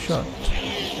give a shot.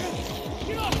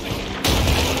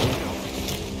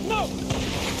 No!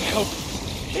 Help!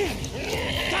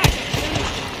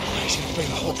 He's gonna bring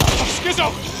the whole time. Oh, Skizzo!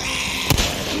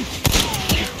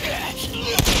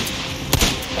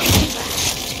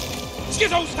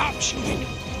 Skizzo, stop shooting!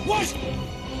 What?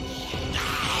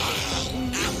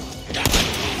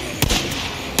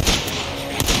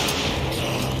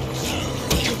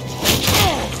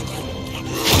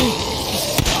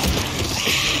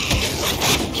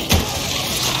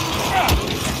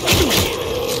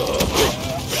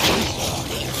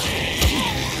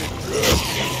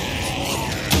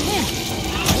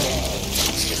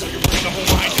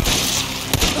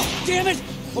 Damn it!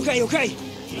 Okay.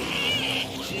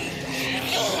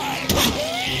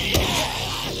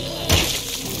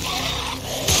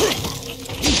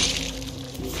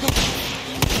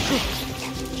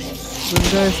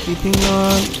 This guy is keeping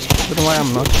on. But why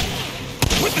I'm not?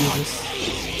 Jesus.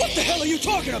 What the hell are you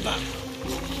talking about?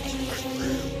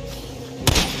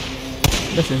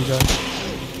 Let's enjoy.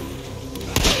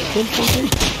 Kill.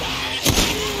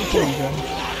 Let's enjoy.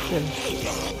 Kill.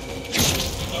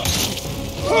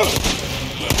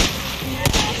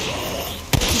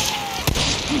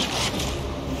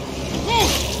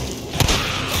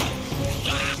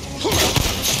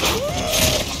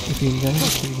 If you enjoyed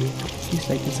this video, please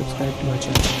like and subscribe to our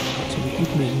channel so we keep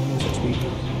making more such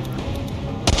videos.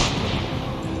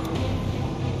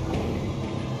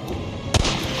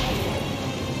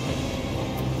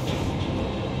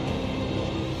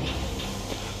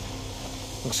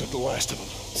 Looks like the last of them.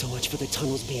 So much for the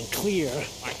tunnels being clear.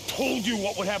 I told you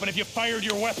what would happen if you fired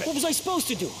your weapon. What was I supposed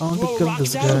to do? I want Throw to kill rocks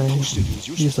this at guy. him?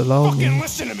 Please allow Fucking me.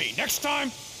 listen to me. Next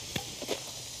time,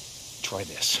 try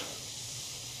this.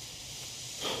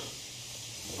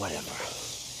 Whatever.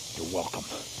 You're welcome.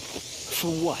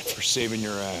 For what? For saving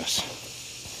your ass.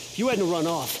 If you hadn't run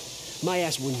off, my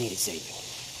ass wouldn't need a saving.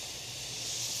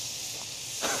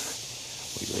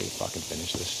 We ready to fucking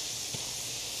finish this?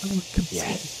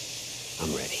 Yeah,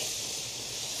 I'm ready.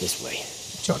 This way.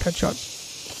 Headshot.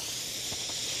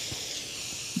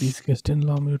 These guys didn't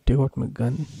allow me to take out my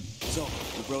gun. So,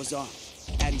 the bro's arm.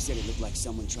 Addy said it looked like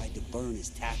someone tried to burn his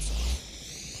tats off.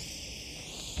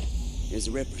 There's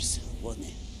the Rippers, wasn't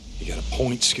it? You got a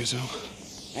point, Skizzo?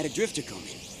 Had a drifter come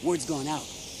in. Word's gone out.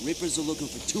 Rippers are looking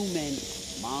for 2 men.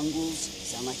 Mongols.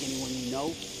 Sound like anyone you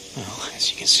know? Well, as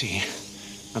you can see,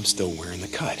 I'm still wearing the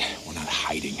cut. We're not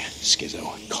hiding,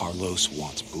 Skizzo. Carlos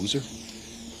wants Boozer.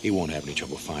 He won't have any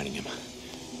trouble finding him.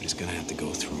 But he's gonna have to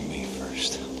go through me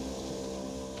first.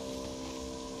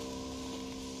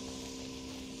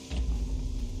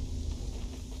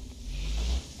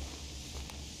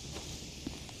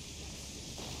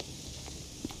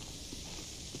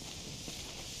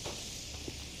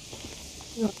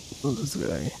 Oh, this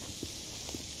guy.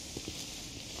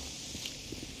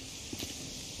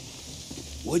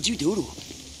 What'd you do to him?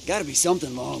 Gotta be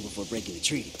something long before breaking the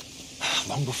treaty.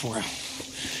 Long before.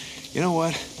 You know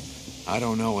what? I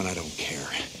don't know and I don't care.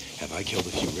 Have I killed a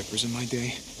few rippers in my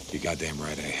day? You're goddamn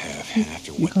right I have. And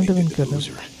after what they did to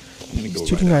Boozer, I'm gonna go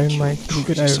shooting right out Iron and Mike, kill you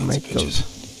get crazy Iron sons Mike of killed.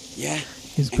 bitches. Yeah?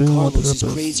 He's And bringing more Carlos is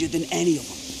rippers. crazier than any of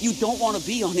them. You don't want to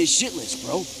be on his shit list,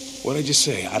 bro. What'd I just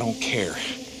say? I don't care.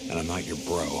 And I'm not your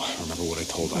bro. Remember what I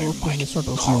told Iron Okay, Mike? it's not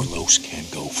okay. Carlos can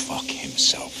go fuck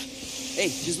himself. Hey,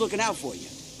 just looking out for you.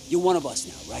 You're one of us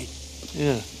now, right?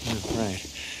 Yeah, right.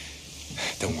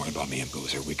 Don't worry about me and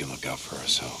Boozer. We can look out for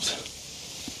ourselves.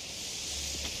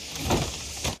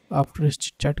 After his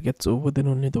chit chat gets over, then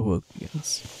only the work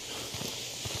begins.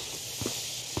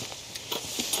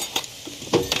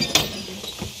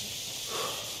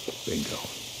 Bingo.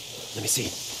 Let me see.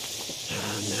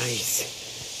 Ah,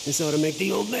 nice. This ought to make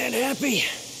the old man happy.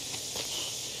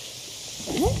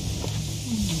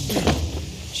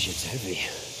 Shit's heavy.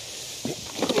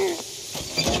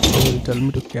 He'll tell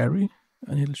me to carry,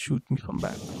 and he'll shoot me from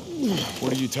back.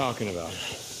 What are you talking about?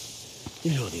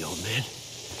 You know the old man.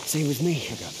 Same with me. I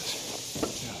got this.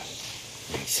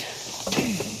 Thanks.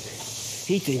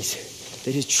 He thinks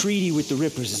that his treaty with the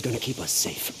Rippers is gonna keep us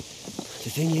safe. The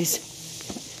thing is,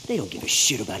 they don't give a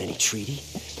shit about any treaty.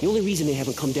 The only reason they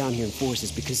haven't come down here in force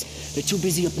is because they're too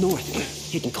busy up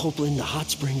north, hitting Copeland, the hot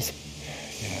springs.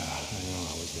 Yeah, I know.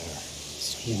 I was there.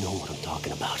 So you know what I'm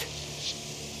talking about.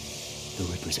 The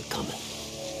Rippers are coming.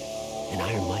 And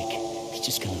Iron Mike, he's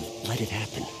just gonna let it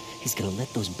happen. He's gonna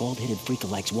let those bald-headed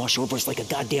freakalikes wash over us like a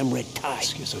goddamn red tide.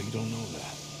 So you don't know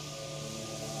that.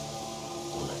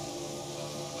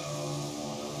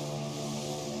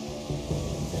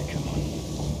 Come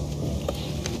on.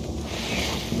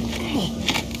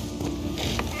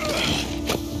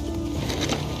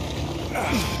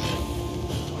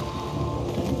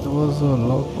 There was a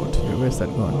logboat here. Where's that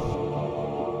gone?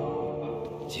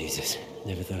 Jesus,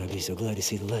 never thought I'd be so glad to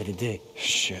see the light of day.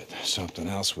 Shit, something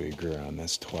else we agree on.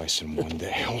 That's twice in one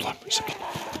day. Hold on for a second.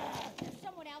 There's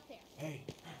someone out there. Hey,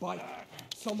 Bike,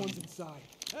 someone's inside.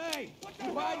 Hey,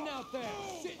 you're hiding out there.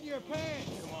 Sit in your pants.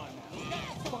 Come on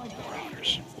now. Find the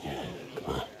Rounders.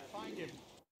 Find him.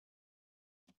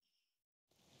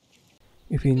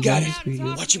 If you enjoyed Got this it.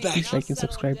 video, Watch your back. please like and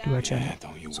subscribe to our channel,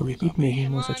 Don't you so we worry keep about me.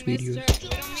 making more such videos. Don't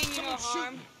mean you no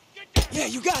harm. Yeah,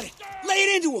 you got it. Lay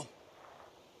it into him.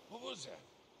 What was that?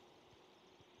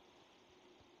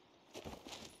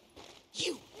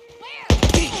 You.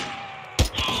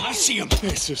 I see him.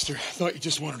 Hey, sister. Thought you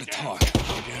just wanted to talk,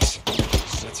 I guess.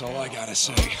 That's all I gotta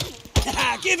say.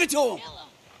 Give it to him.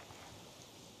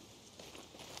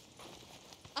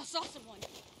 I saw someone.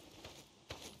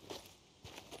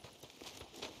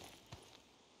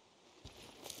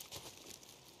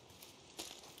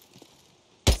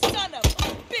 Son of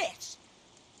a bitch.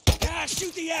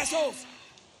 Shoot the assholes.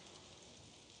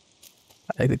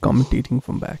 I like the commentating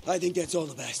from back. I think that's all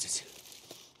the bastards.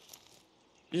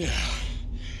 Yeah.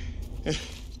 So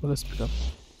let's pick up.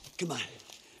 Come on.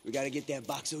 We gotta get that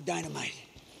box of dynamite.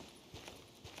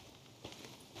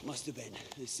 Must have been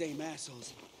the same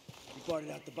assholes who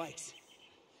parted out the bikes.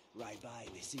 Ride by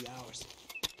and they see ours.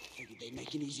 Figured they'd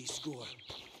make an easy score.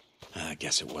 I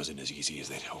guess it wasn't as easy as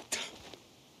they'd hoped.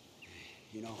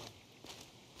 You know,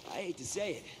 I hate to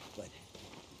say it, but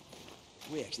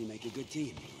we actually make a good team,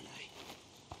 you and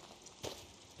I.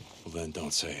 Well, then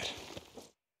don't say it.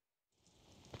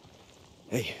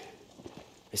 Hey,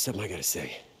 there's something I gotta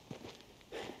say.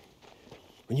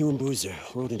 When you and Boozer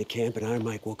rode into camp and Iron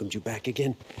Mike welcomed you back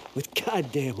again with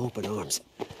goddamn open arms,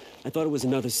 I thought it was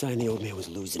another sign the old man was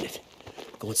losing it.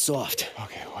 Going soft.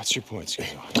 Okay, what's your point,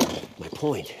 Schizo? My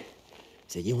point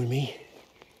is that you and me,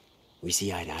 we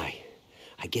see eye to eye.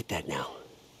 I get that now.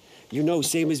 You know,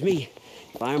 same as me.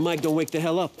 If Iron Mike don't wake the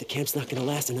hell up, the camp's not gonna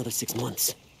last another 6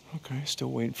 months. Okay,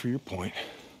 still waiting for your point.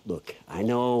 Look, I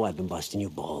know I've been busting your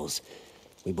balls.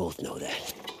 We both know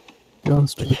that. He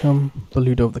wants to become the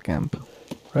leader of the camp, A lot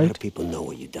right? of people know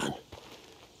what you've done.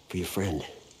 For your friend.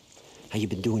 How you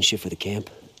been doing shit for the camp?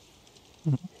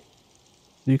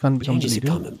 You can't become the Changes are leader.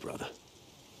 coming, brother.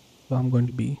 So I'm going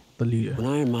to be the leader. When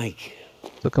Iron Mike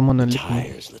So come on and let me.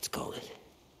 retires, let's call it.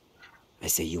 I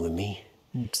say you and me,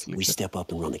 It's like we that. step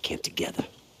up and run the camp together.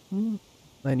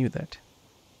 I knew that.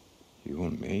 You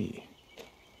and me.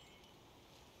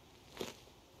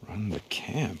 Run the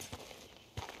camp.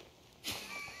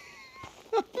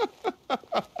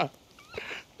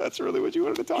 That's really what you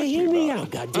wanted to talk Hey, to hear me me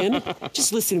about. out, goddammit.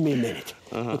 Just listen to me a minute.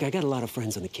 Look, I got a lot of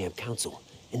friends on the camp council,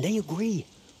 and they agree.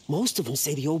 Most of them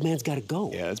say the old man's gotta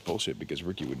go. Yeah, that's bullshit because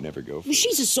Ricky would never go for Well,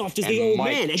 she's this. as soft as And the old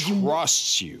Mike man, and you...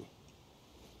 trusts you.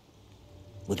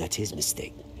 Well, that's his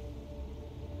mistake.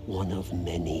 One of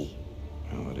many.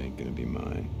 Well, it ain't gonna be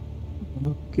mine.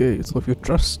 Okay, so if you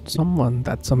trust someone,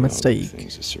 that's a No, mistake.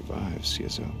 things to survive,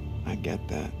 Schizo. I get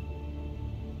that.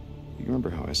 You remember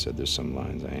how I said there's some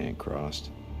lines I ain't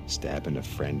crossed? Stabbing a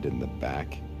friend in the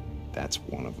back? That's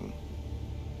one of them.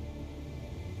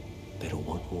 Better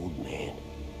one old man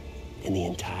in the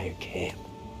entire camp.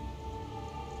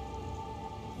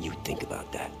 You think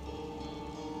about that.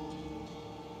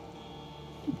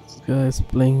 This guy is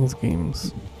playing his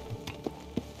games.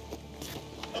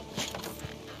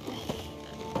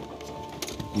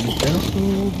 Be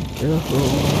careful, be careful.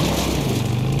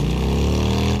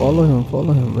 Follow him,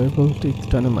 follow him. Where will take the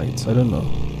dynamites? I don't know.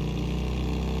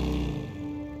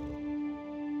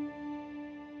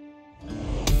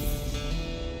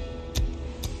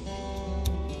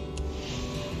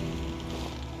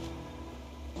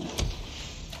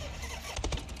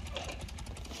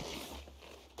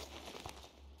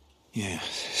 Yeah,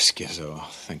 Schizo, I'll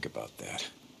think about that.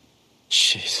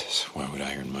 Jesus, why would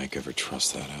Iron Mike ever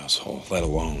trust that asshole? Let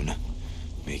alone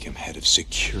make him head of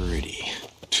security.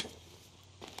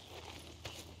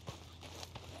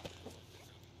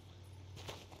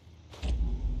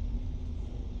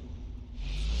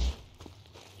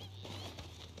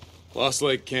 Lost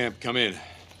Lake Camp, come in.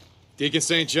 Deacon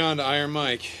St. John to Iron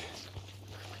Mike.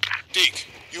 Deke,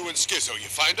 you and Schizo, you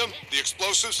find them? The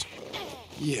explosives?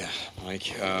 Yeah,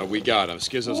 Mike, we got him.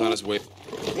 Schizo's on his way.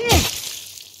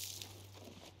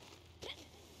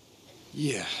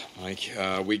 Yeah, Mike,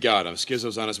 we got him.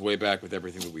 Schizo's on his way back with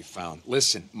everything that we found.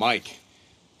 Listen, Mike,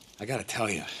 I gotta tell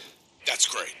you. That's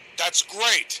great. That's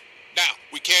great. Now,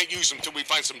 we can't use them till we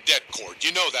find some dead cord.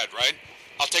 You know that, right?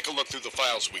 I'll take a look through the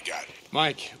files we got.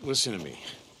 Mike, listen to me.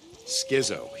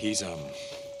 Schizo, he's,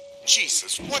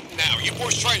 Jesus, what now? You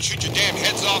boys try and shoot your damn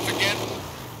heads off again?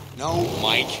 No,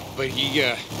 Mike, but he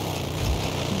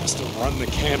must have run the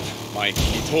camp, Mike.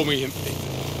 He told me him...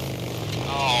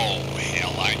 Oh,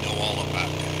 hell, I know all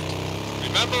about that.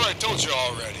 Remember, I told you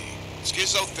already.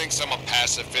 Schizo thinks I'm a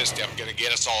pacifist and I'm gonna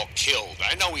get us all killed.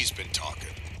 I know he's been talking.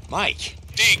 Mike!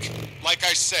 Deke, like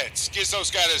I said,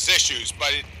 Schizo's got his issues,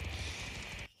 but it...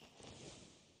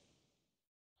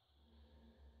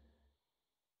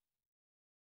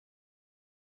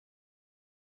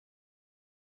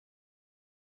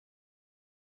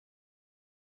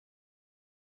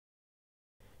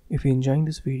 If you're enjoying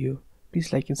this video,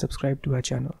 please like and subscribe to our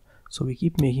channel so we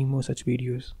keep making more such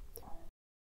videos.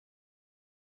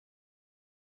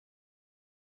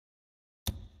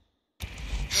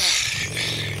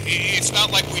 It's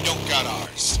not like we don't got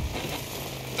ours.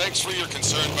 Thanks for your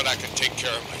concern, but I can take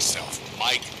care of myself.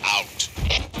 Mike out.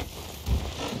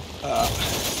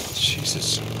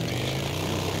 Jesus. Right.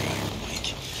 You're way, Iron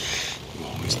Mike. You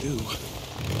always do.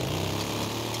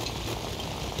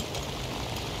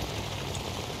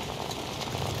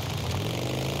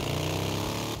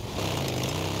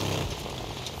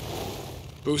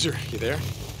 Boozer, you there?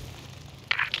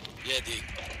 Yeah, Deke.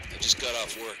 I just got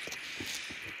off work.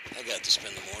 I got to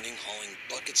spend the morning hauling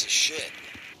buckets of shit.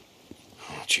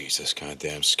 Oh, Jesus,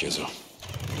 goddamn Schizo.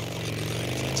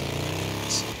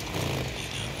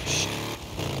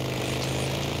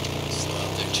 Still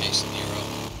out there chasing Nero?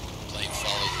 Playing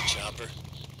follow the chopper?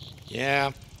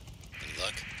 Yeah. Any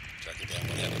luck? Tracking down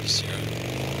what happened to Sarah?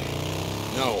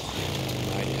 No.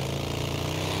 Not yet.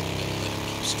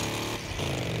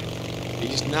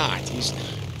 He's not.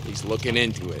 He's looking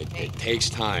into it. It takes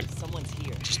time. Someone's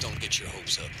here. Just don't get your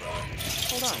hopes up, brother.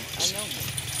 Hold on, I know him.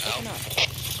 Open up.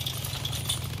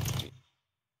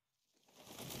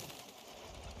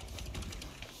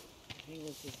 Hey,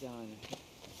 this is done.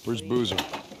 Where's Boozer?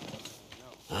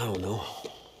 I don't know.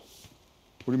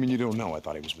 What do you mean you don't know? I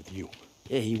thought he was with you.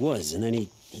 Yeah, he was, and then he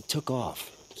took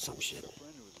off. Some shit.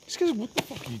 What the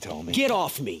fuck are you telling me? Get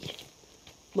off me!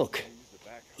 Look,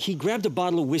 he grabbed a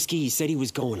bottle of whiskey, he said he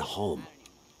was going home.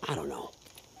 I don't know.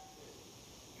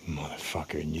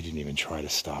 Motherfucker, and you didn't even try to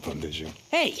stop him, did you?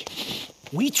 Hey!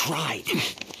 We tried.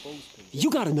 You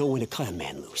gotta know when to cut a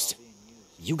man loose.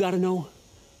 You gotta know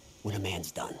when a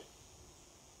man's done.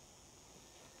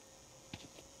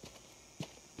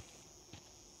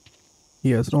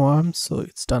 He has no arms, so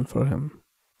it's done for him.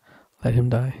 Let him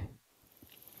die.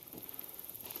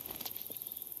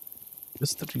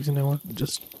 That's the reason I want to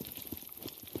just...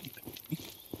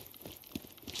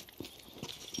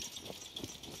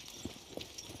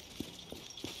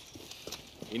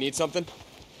 You need something?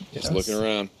 Yes. Just looking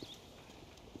around.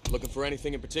 Looking for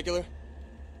anything in particular?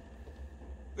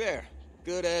 There.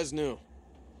 Good as new.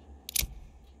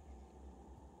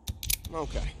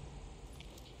 Okay.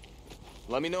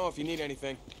 Let me know if you need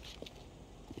anything.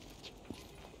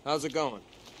 How's it going?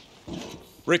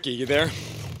 Ricky, you there?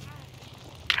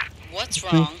 What's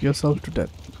wrong? Drink yourself to death.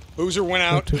 Boozer went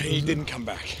out, Dr. but he Boozer. didn't come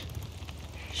back.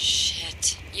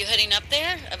 Shit. You heading up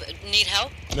there? Need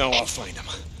help? No, I'll find him.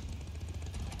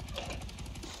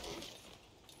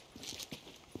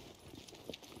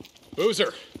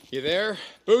 Boozer, you there?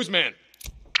 Booze man.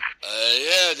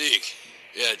 Yeah, Deke.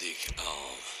 Yeah, Deke.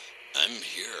 I'm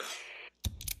here.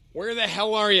 Where the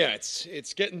hell are you?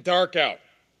 It's getting dark out.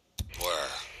 Where?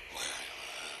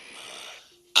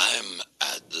 I'm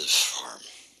at the farm.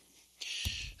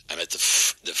 I'm at the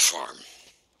farm.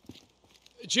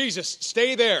 Jesus,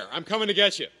 stay there. I'm coming to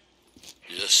get you.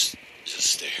 Just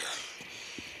stay here.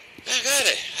 I got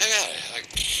it.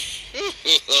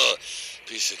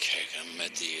 Piece of cake. I'm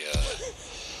at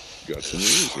the, Got some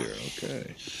news here,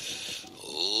 okay.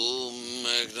 Old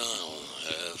McDonald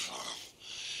farm.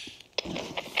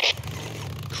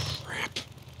 Crap.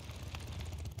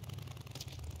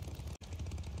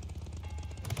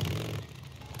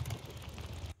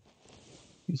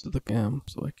 Use the camp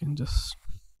so I can just.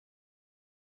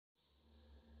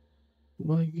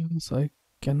 My goodness, I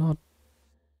cannot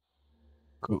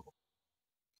go.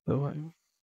 Survive.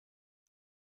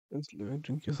 Just live and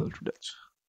drink yourself to death.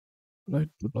 Right,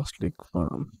 the Lost Lake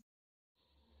Farm.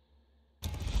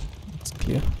 It's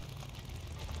clear.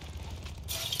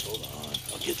 Hold on.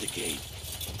 I'll get the gate.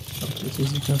 This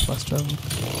isn't just fast travel.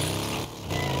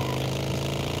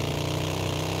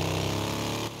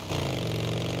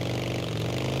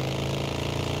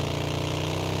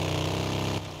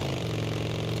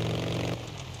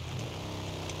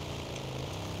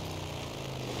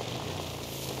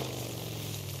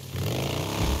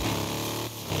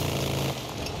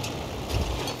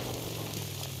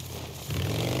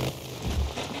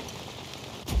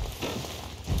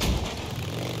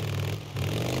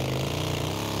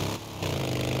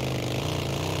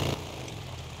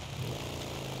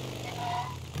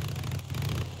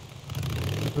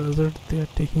 Desert, they are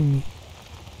taking me.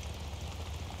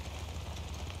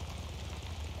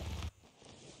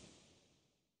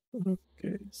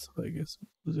 Okay, so I guess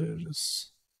they're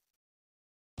just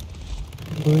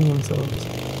doing themselves.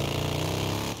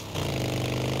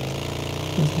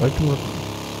 It's like to work.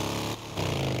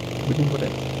 Waiting for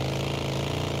that.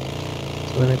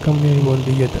 So when I come here, you won't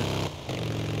be get that.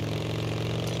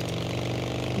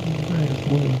 I just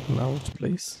moving now its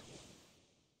place.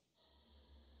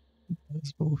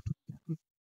 Let's move to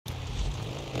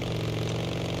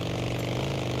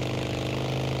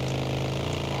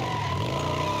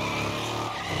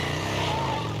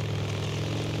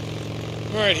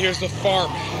Alright, here's the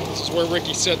farm. This is where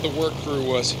Ricky said the work crew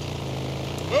was.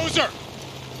 Boozer!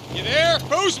 You there?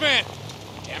 Booze man!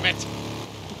 Damn it.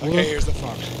 Okay, here's the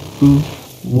farm. who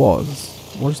was.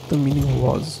 What's the meaning of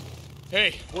was?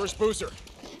 Hey, where's Boozer?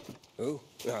 Who?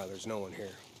 Nah, there's no one here.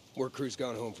 Work crew's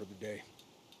gone home for the day.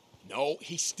 No,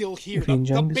 he's still here. If you The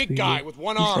enjoyed this big video, guy with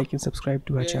one please arm. like and subscribe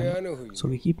to our Yeah, channel I know who you so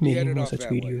we mean. keep He making headed more off such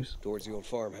that way, videos. towards the old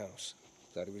farmhouse.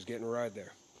 Thought he was getting a ride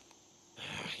there.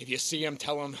 If you see him,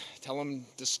 tell him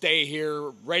to stay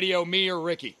here. Radio me or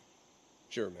Ricky.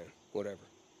 Sure, man. Whatever.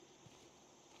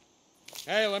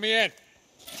 Hey, let me in.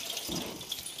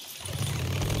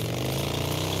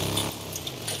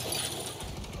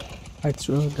 I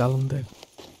threw a gallon there.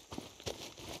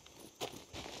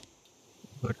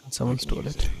 But someone stole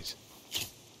it.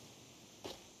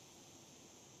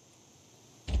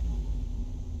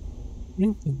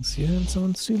 Bring things here and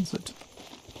someone steals it.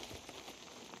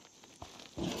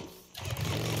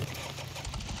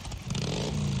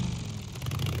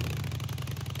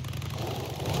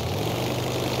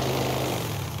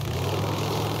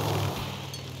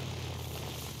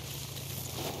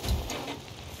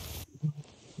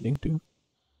 Link to.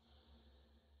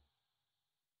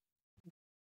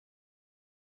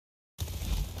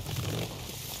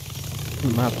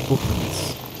 Map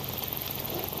opens.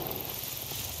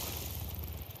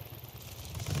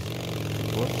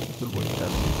 What people would tell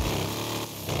me.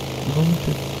 Don't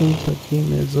you think the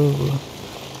game is over?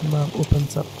 Map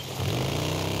opens up.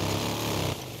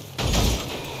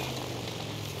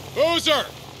 Boozer!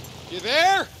 You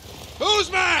there?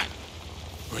 Booze man!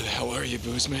 Where the hell are you,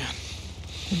 Booze man?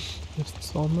 It's the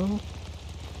sawmill.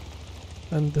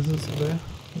 And this is where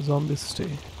zombies stay.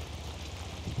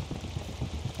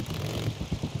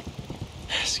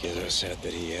 Skizzo said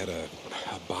that he had a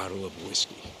bottle of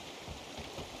whiskey.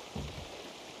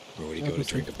 Where would he go to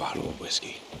drink a bottle of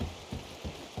whiskey?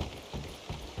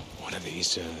 One of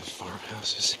these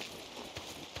farmhouses?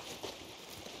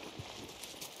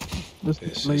 This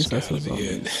place has gotta be zombies.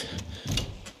 it.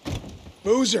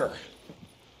 Boozer!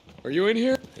 Are you in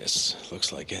here? This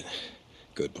looks like it.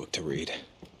 Good book to read.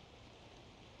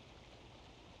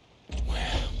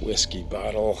 Whiskey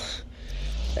bottle.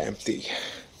 Empty.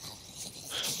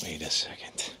 Wait a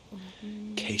second.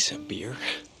 Case of beer?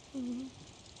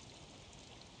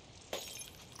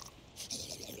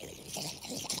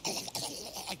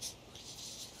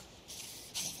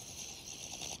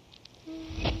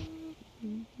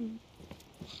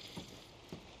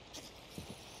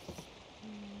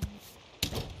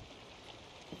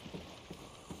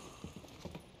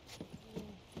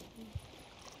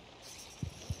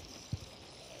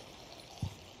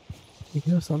 You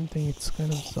hear something, it's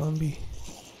kind of zombie.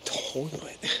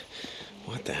 Toilet?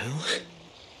 What the hell?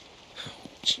 Oh,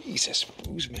 Jesus,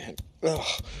 booze, man. Ugh.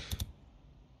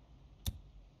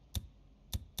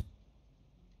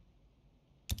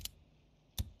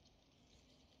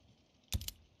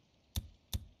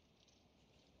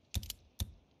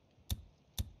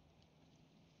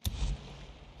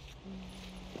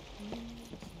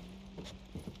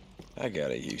 I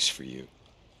got a use for you.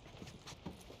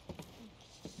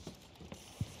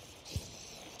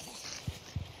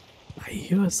 I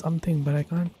hear something, but I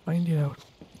can't find it out.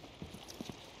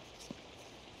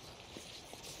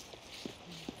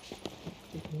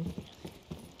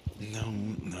 No,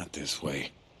 not this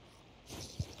way.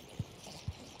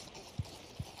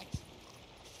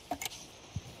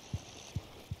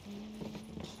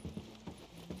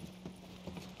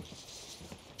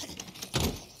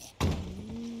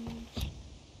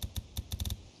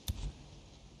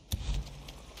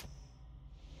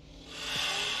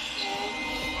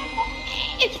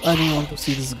 I don't want to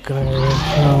see this guy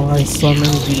right now. I saw many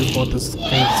videos about this kind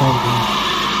of zombie.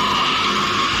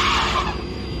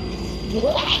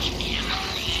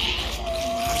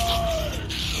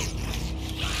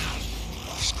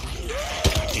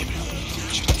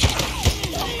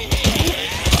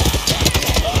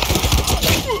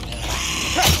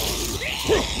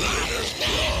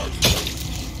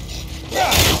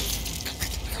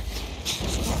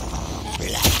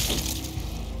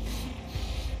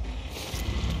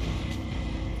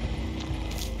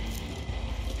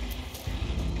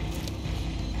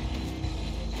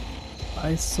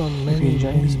 I saw many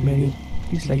videos.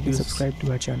 Please like and subscribe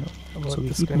to our channel so we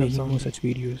keep making more such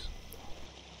videos.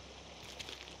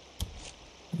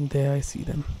 And there I see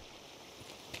them.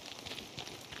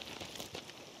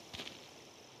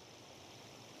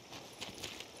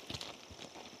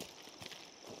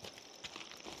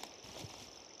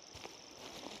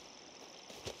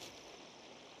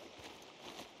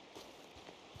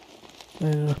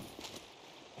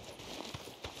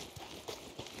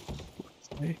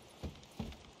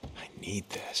 I need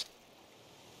this.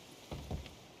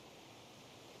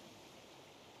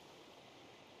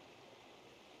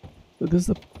 So this is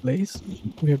the place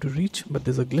we have to reach, but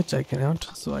there's a glitch I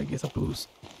cannot, so I guess I have to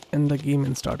end the game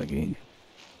and start again.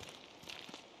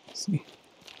 See.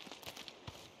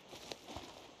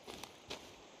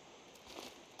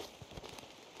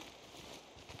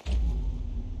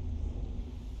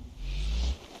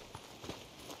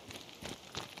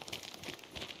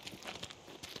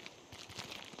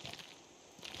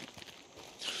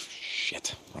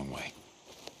 Shit, wrong way.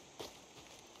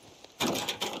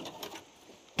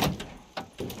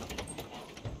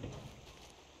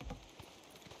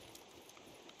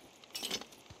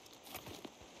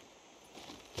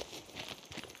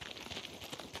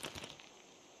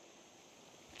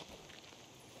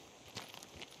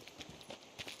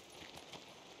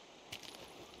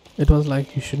 It was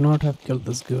like you should not have killed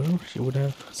this girl. She would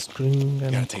have screamed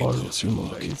and called you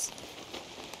guys.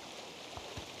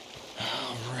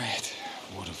 All right,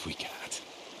 what have we got?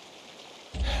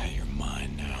 You're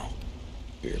mine now.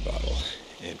 Beer bottle,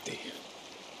 empty.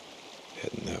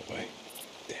 Heading that way.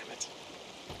 Damn it.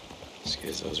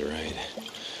 Schizo's right.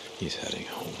 He's heading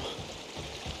home.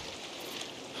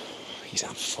 He's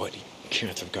on foot. He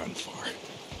can't have gotten far.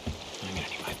 I'm gonna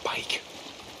need my bike.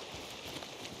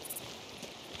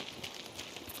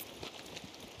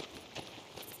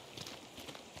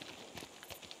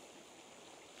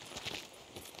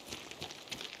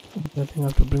 I think I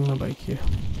have to bring my bike here.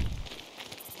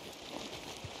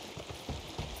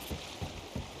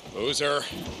 Boozer.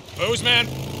 Booze, man.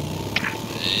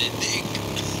 Hey, Dick.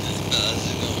 How's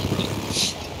it going, brother?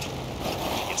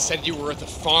 It said you were at the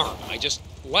farm. I just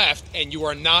left, and you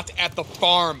are not at the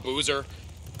farm, Boozer.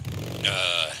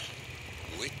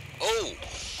 Wait. Oh,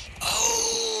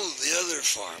 the other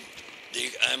farm.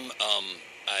 Dick, I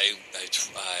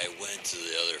went to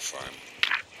the other farm.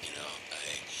 You know,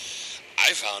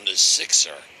 I found a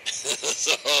sixer.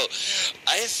 So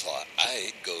I thought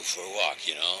I'd go for a walk,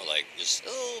 you know, like just a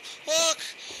little walk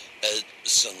at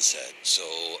sunset. So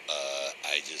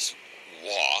I just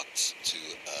walked to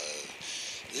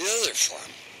the other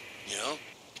farm, you know.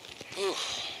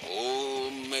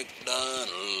 Old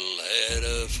MacDonald had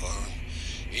a farm.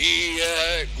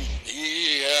 E-I-E-I.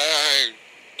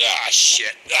 Ah,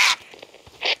 shit. Ah!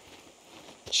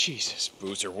 Jesus,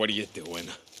 Boozer, what are you doing?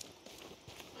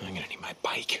 I'm gonna need my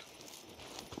bike.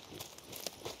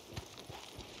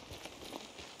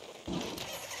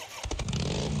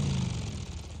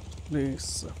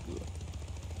 Please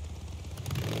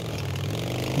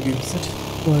gives it.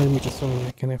 Well, let me just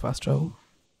can I fast travel?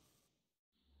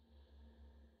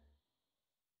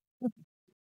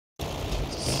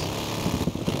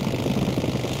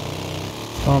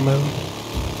 Farmel.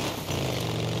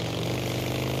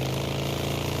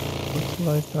 Looks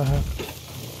like I have.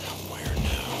 Where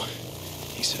now?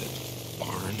 He said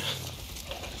barn.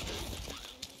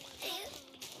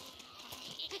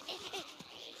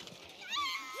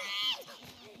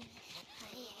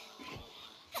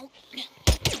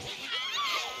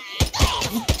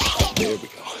 There we go.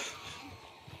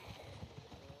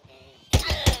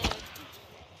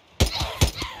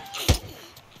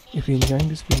 If you're enjoying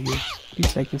this video,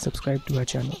 please like and subscribe to our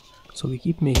channel so we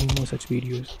keep making more such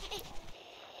videos.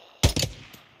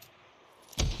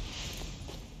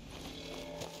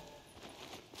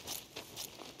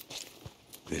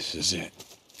 This is it.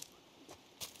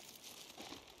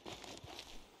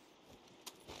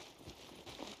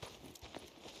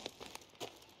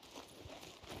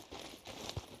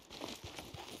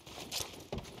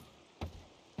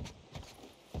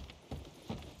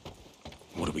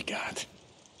 What do we got?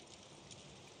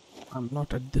 I'm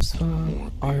not at this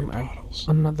farm, I'm at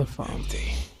another farm.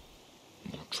 Empty.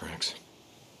 No tracks.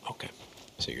 Okay.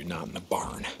 So you're not in the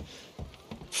barn.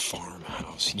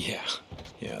 Farmhouse. Yeah.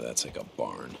 Yeah, that's like a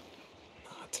barn.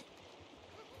 Not.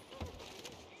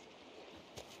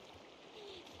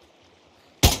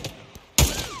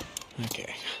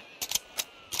 Okay.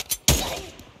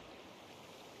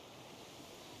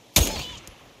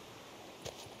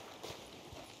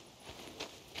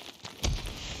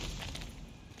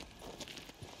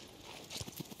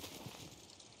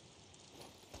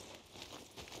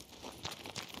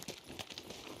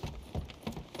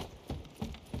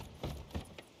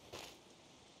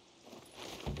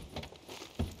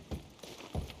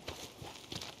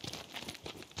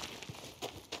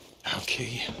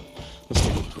 Okay. Let's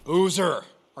take a look. Boozer,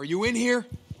 are you in here?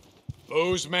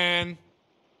 Booze man.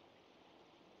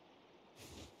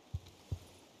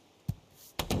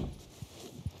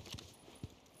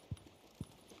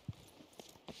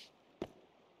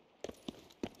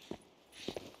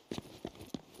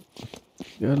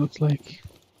 Yeah, looks like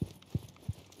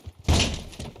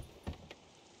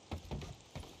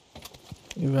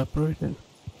evaporated.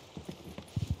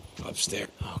 Upstairs.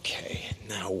 Okay,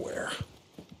 now where?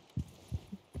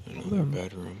 Another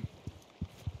bedroom.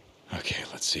 Okay,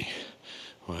 let's see.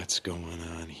 What's going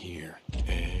on here?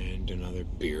 And another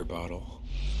beer bottle.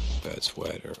 Bed's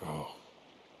wet or... Oh,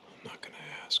 I'm not gonna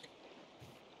ask.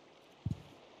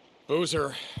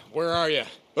 Boozer, where are you?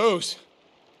 Booze.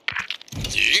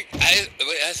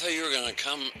 I thought you were gonna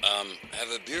come have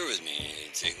a beer with me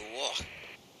and take a walk.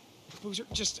 Boozer,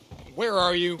 just where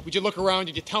are you? Would you look around?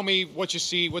 Did you tell me what you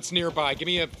see? What's nearby? Give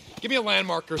me a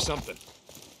landmark or something.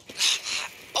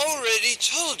 Already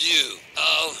told you.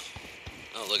 Oh,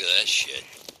 look at that shit.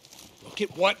 Look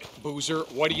at what, Boozer?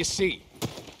 What do you see?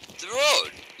 The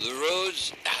road. The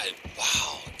road's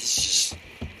wow. It's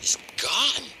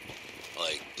gone.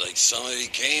 Like somebody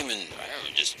came and I don't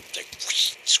know, just like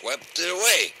swept it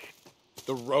away.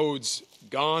 The road's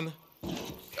gone?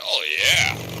 Oh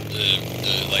yeah.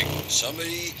 Like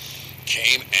somebody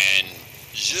came and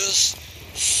just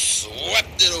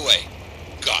swept it away.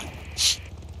 Gone.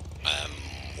 I'm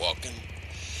walking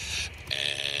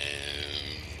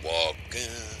and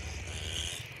walking.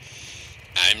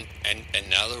 And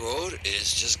now the road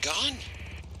is just gone.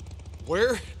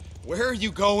 Where are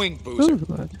you going, Boozer?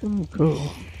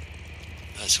 Cool.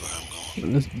 That's where I'm going.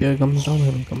 When this bear comes down,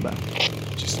 he'll come back.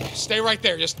 Just stay right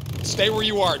there. Just stay where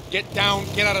you are. Get down,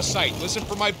 get out of sight. Listen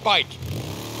for my bike.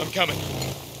 I'm coming.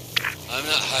 I'm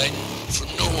not hiding from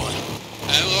no one.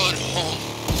 I'm going home.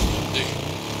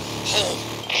 Home.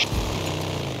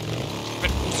 Damn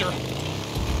it, Boozer.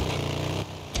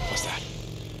 What's that?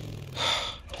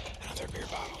 Another beer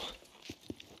bottle.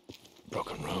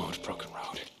 Broken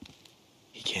road.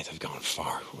 He can't have gone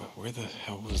far. Where the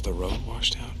hell was the road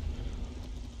washed out?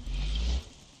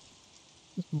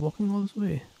 Just walking all this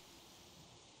way.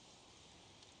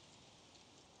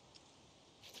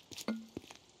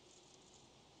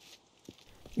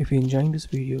 If you're enjoying this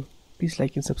video, please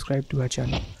like and subscribe to our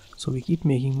channel so we keep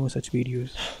making more such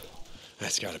videos.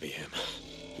 That's gotta be him.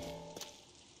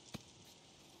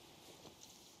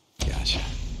 Gotcha.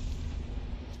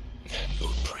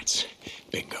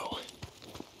 Bingo.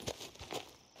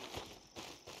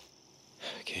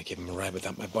 I can't give him a ride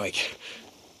without my bike.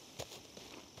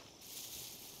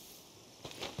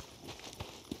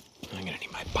 I'm gonna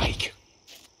need my bike.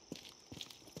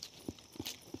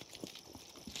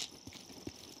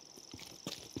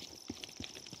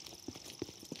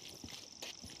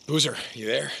 Boozer, you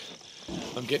there?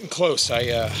 I'm getting close.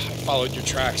 I followed your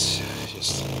tracks,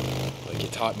 just like you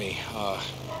taught me.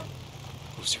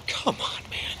 Boozer, come on,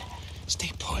 man.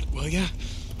 Stay put, will ya?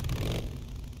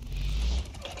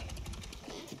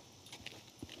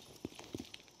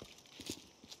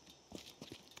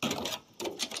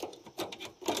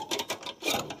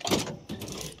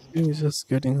 He's just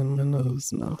getting on my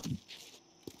nerves now.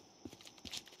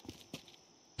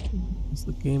 It's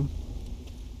the game.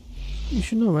 You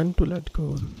should know when to let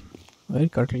go. Very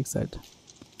Cartwright said.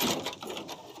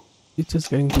 It's just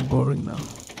getting too boring now.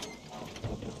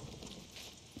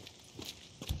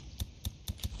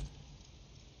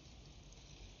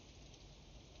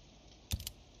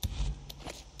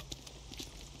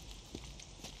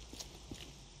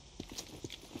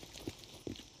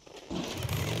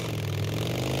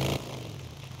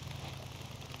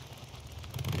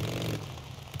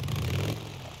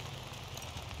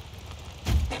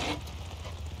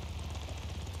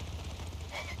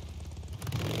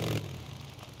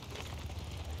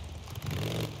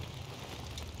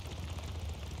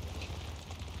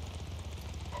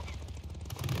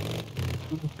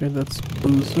 Okay, that's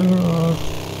Boozer or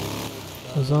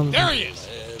a zombie. There he is!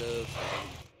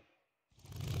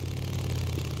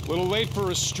 Little late for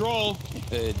a stroll.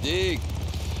 Hey, Dig.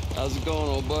 How's it going,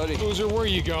 old buddy? Boozer, where are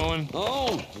you going?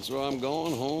 Home. That's where I'm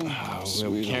going, home.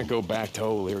 We can't go back to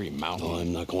O'Leary Mountain. No,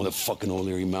 I'm not going to fucking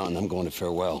O'Leary Mountain. I'm going to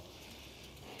Farewell.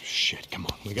 Shit, come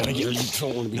on. We gotta get... You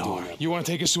don't want to be doing that. You want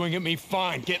to take a swing at me?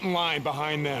 Fine. Get in line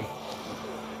behind them.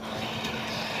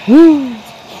 Woo!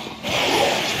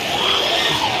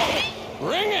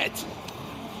 Ring it!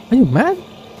 Are you mad?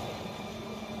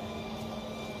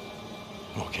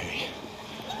 Okay.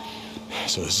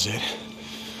 So this is it?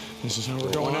 This is how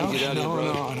we're Go going on, out? get out of here, No,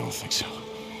 brother. I don't think so.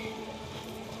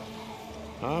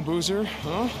 Huh, Boozer?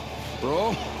 Huh?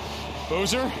 Bro?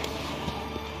 Boozer?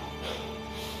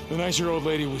 The night your old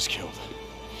lady was killed.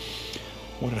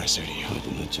 What did I say to you? I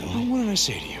didn't let you know. What did I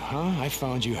say to you, huh? I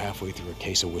found you halfway through a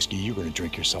case of whiskey. You were gonna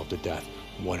drink yourself to death.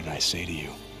 What did I say to you?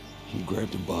 You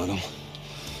grabbed a bottle,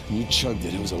 and you chugged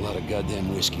it. It was a lot of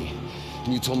goddamn whiskey.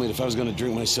 And you told me that if I was gonna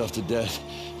drink myself to death,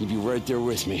 you'd be right there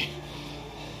with me.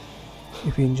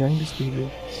 If you're enjoying this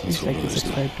video, please like and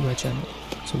subscribe to our channel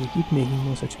so we keep making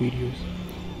more such videos.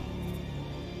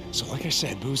 So like I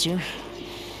said, Boozer,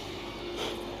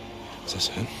 is this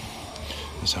it?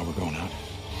 This is how we're going out?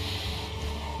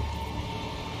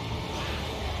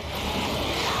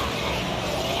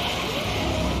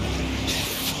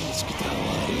 Let's get the hell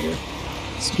out of here.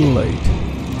 It's too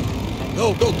late.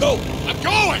 Go, go, go! I'm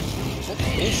going!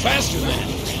 Move faster, man.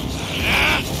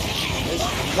 There's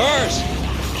cars!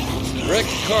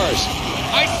 Wrecked cars.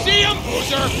 I see him,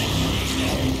 Boozer!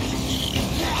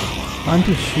 Can't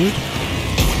you shoot?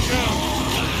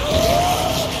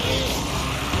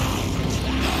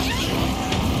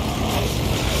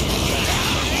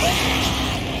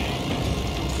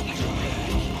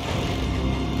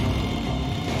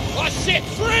 Oh shit,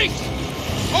 freeze!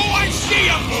 Oh, I see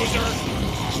him, Boozer!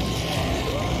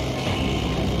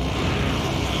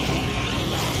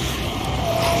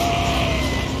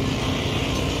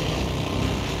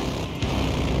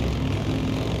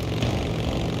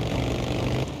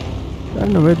 I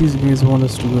don't know where these guys want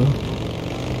us to go.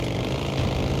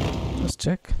 Just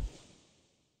check.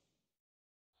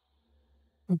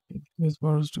 Okay, these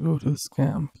want us to go to this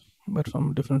camp, but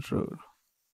from a different road.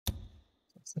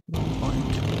 That's the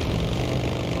point.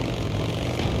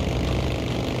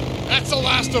 That's the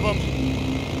last of them.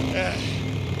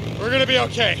 We're gonna be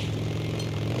okay.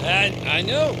 I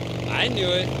know. I knew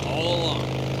it all along.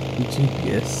 The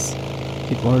GPS.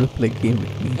 It wanted to play a game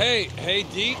with me. Hey,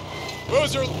 Deke.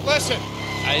 Boozer, listen.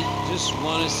 I just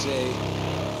want to say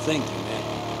thank you, man.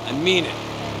 I mean it.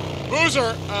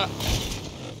 Boozer,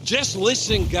 Just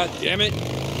listen, goddammit.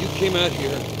 You came out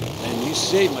here and you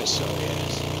saved my sorry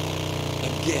ass.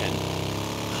 Again.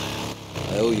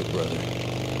 I owe you, brother.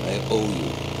 I owe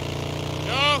you.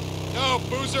 No,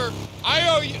 Boozer. I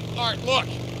owe you. All right, look.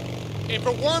 If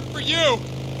it weren't for you,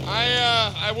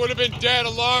 I would have been dead a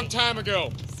long time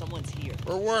ago. Someone's here.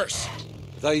 Or worse.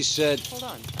 I thought you said Hold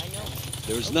on, I know.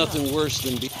 there was nothing worse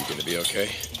than You gonna be okay?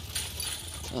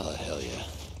 Oh, hell yeah.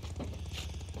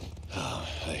 Oh,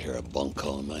 I hear a bunk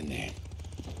calling my name.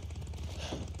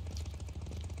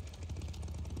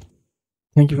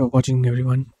 Thank you for watching,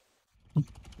 everyone.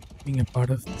 being a part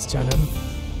of this channel.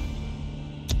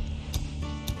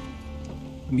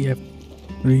 We have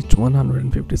reached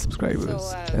 150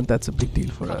 subscribers, and that's a big deal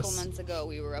for A couple us. months ago,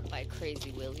 we were up by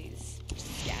Crazy Willie's, just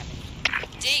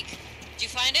scabbing. Deke, did you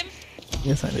find him?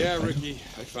 Yes, I did. Yeah, Ricky,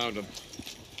 I found him.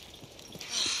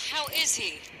 How is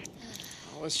he?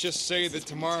 Well, let's just say that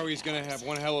tomorrow he's gonna have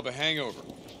one hell of a hangover.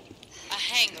 A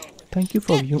hangover. Thank you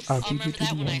for viewing our I'll video remember to that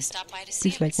the when I end. stop by to see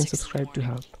Please him like at and 6 in the subscribe to morning.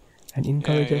 help and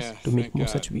encourage us yeah, to make thank more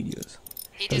God. such videos.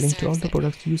 He The link to all the deserves it.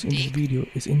 products used in this Deke, video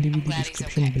is in the video glad he's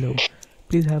description okay. below.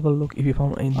 Please have a look if you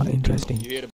found anything interesting. You hear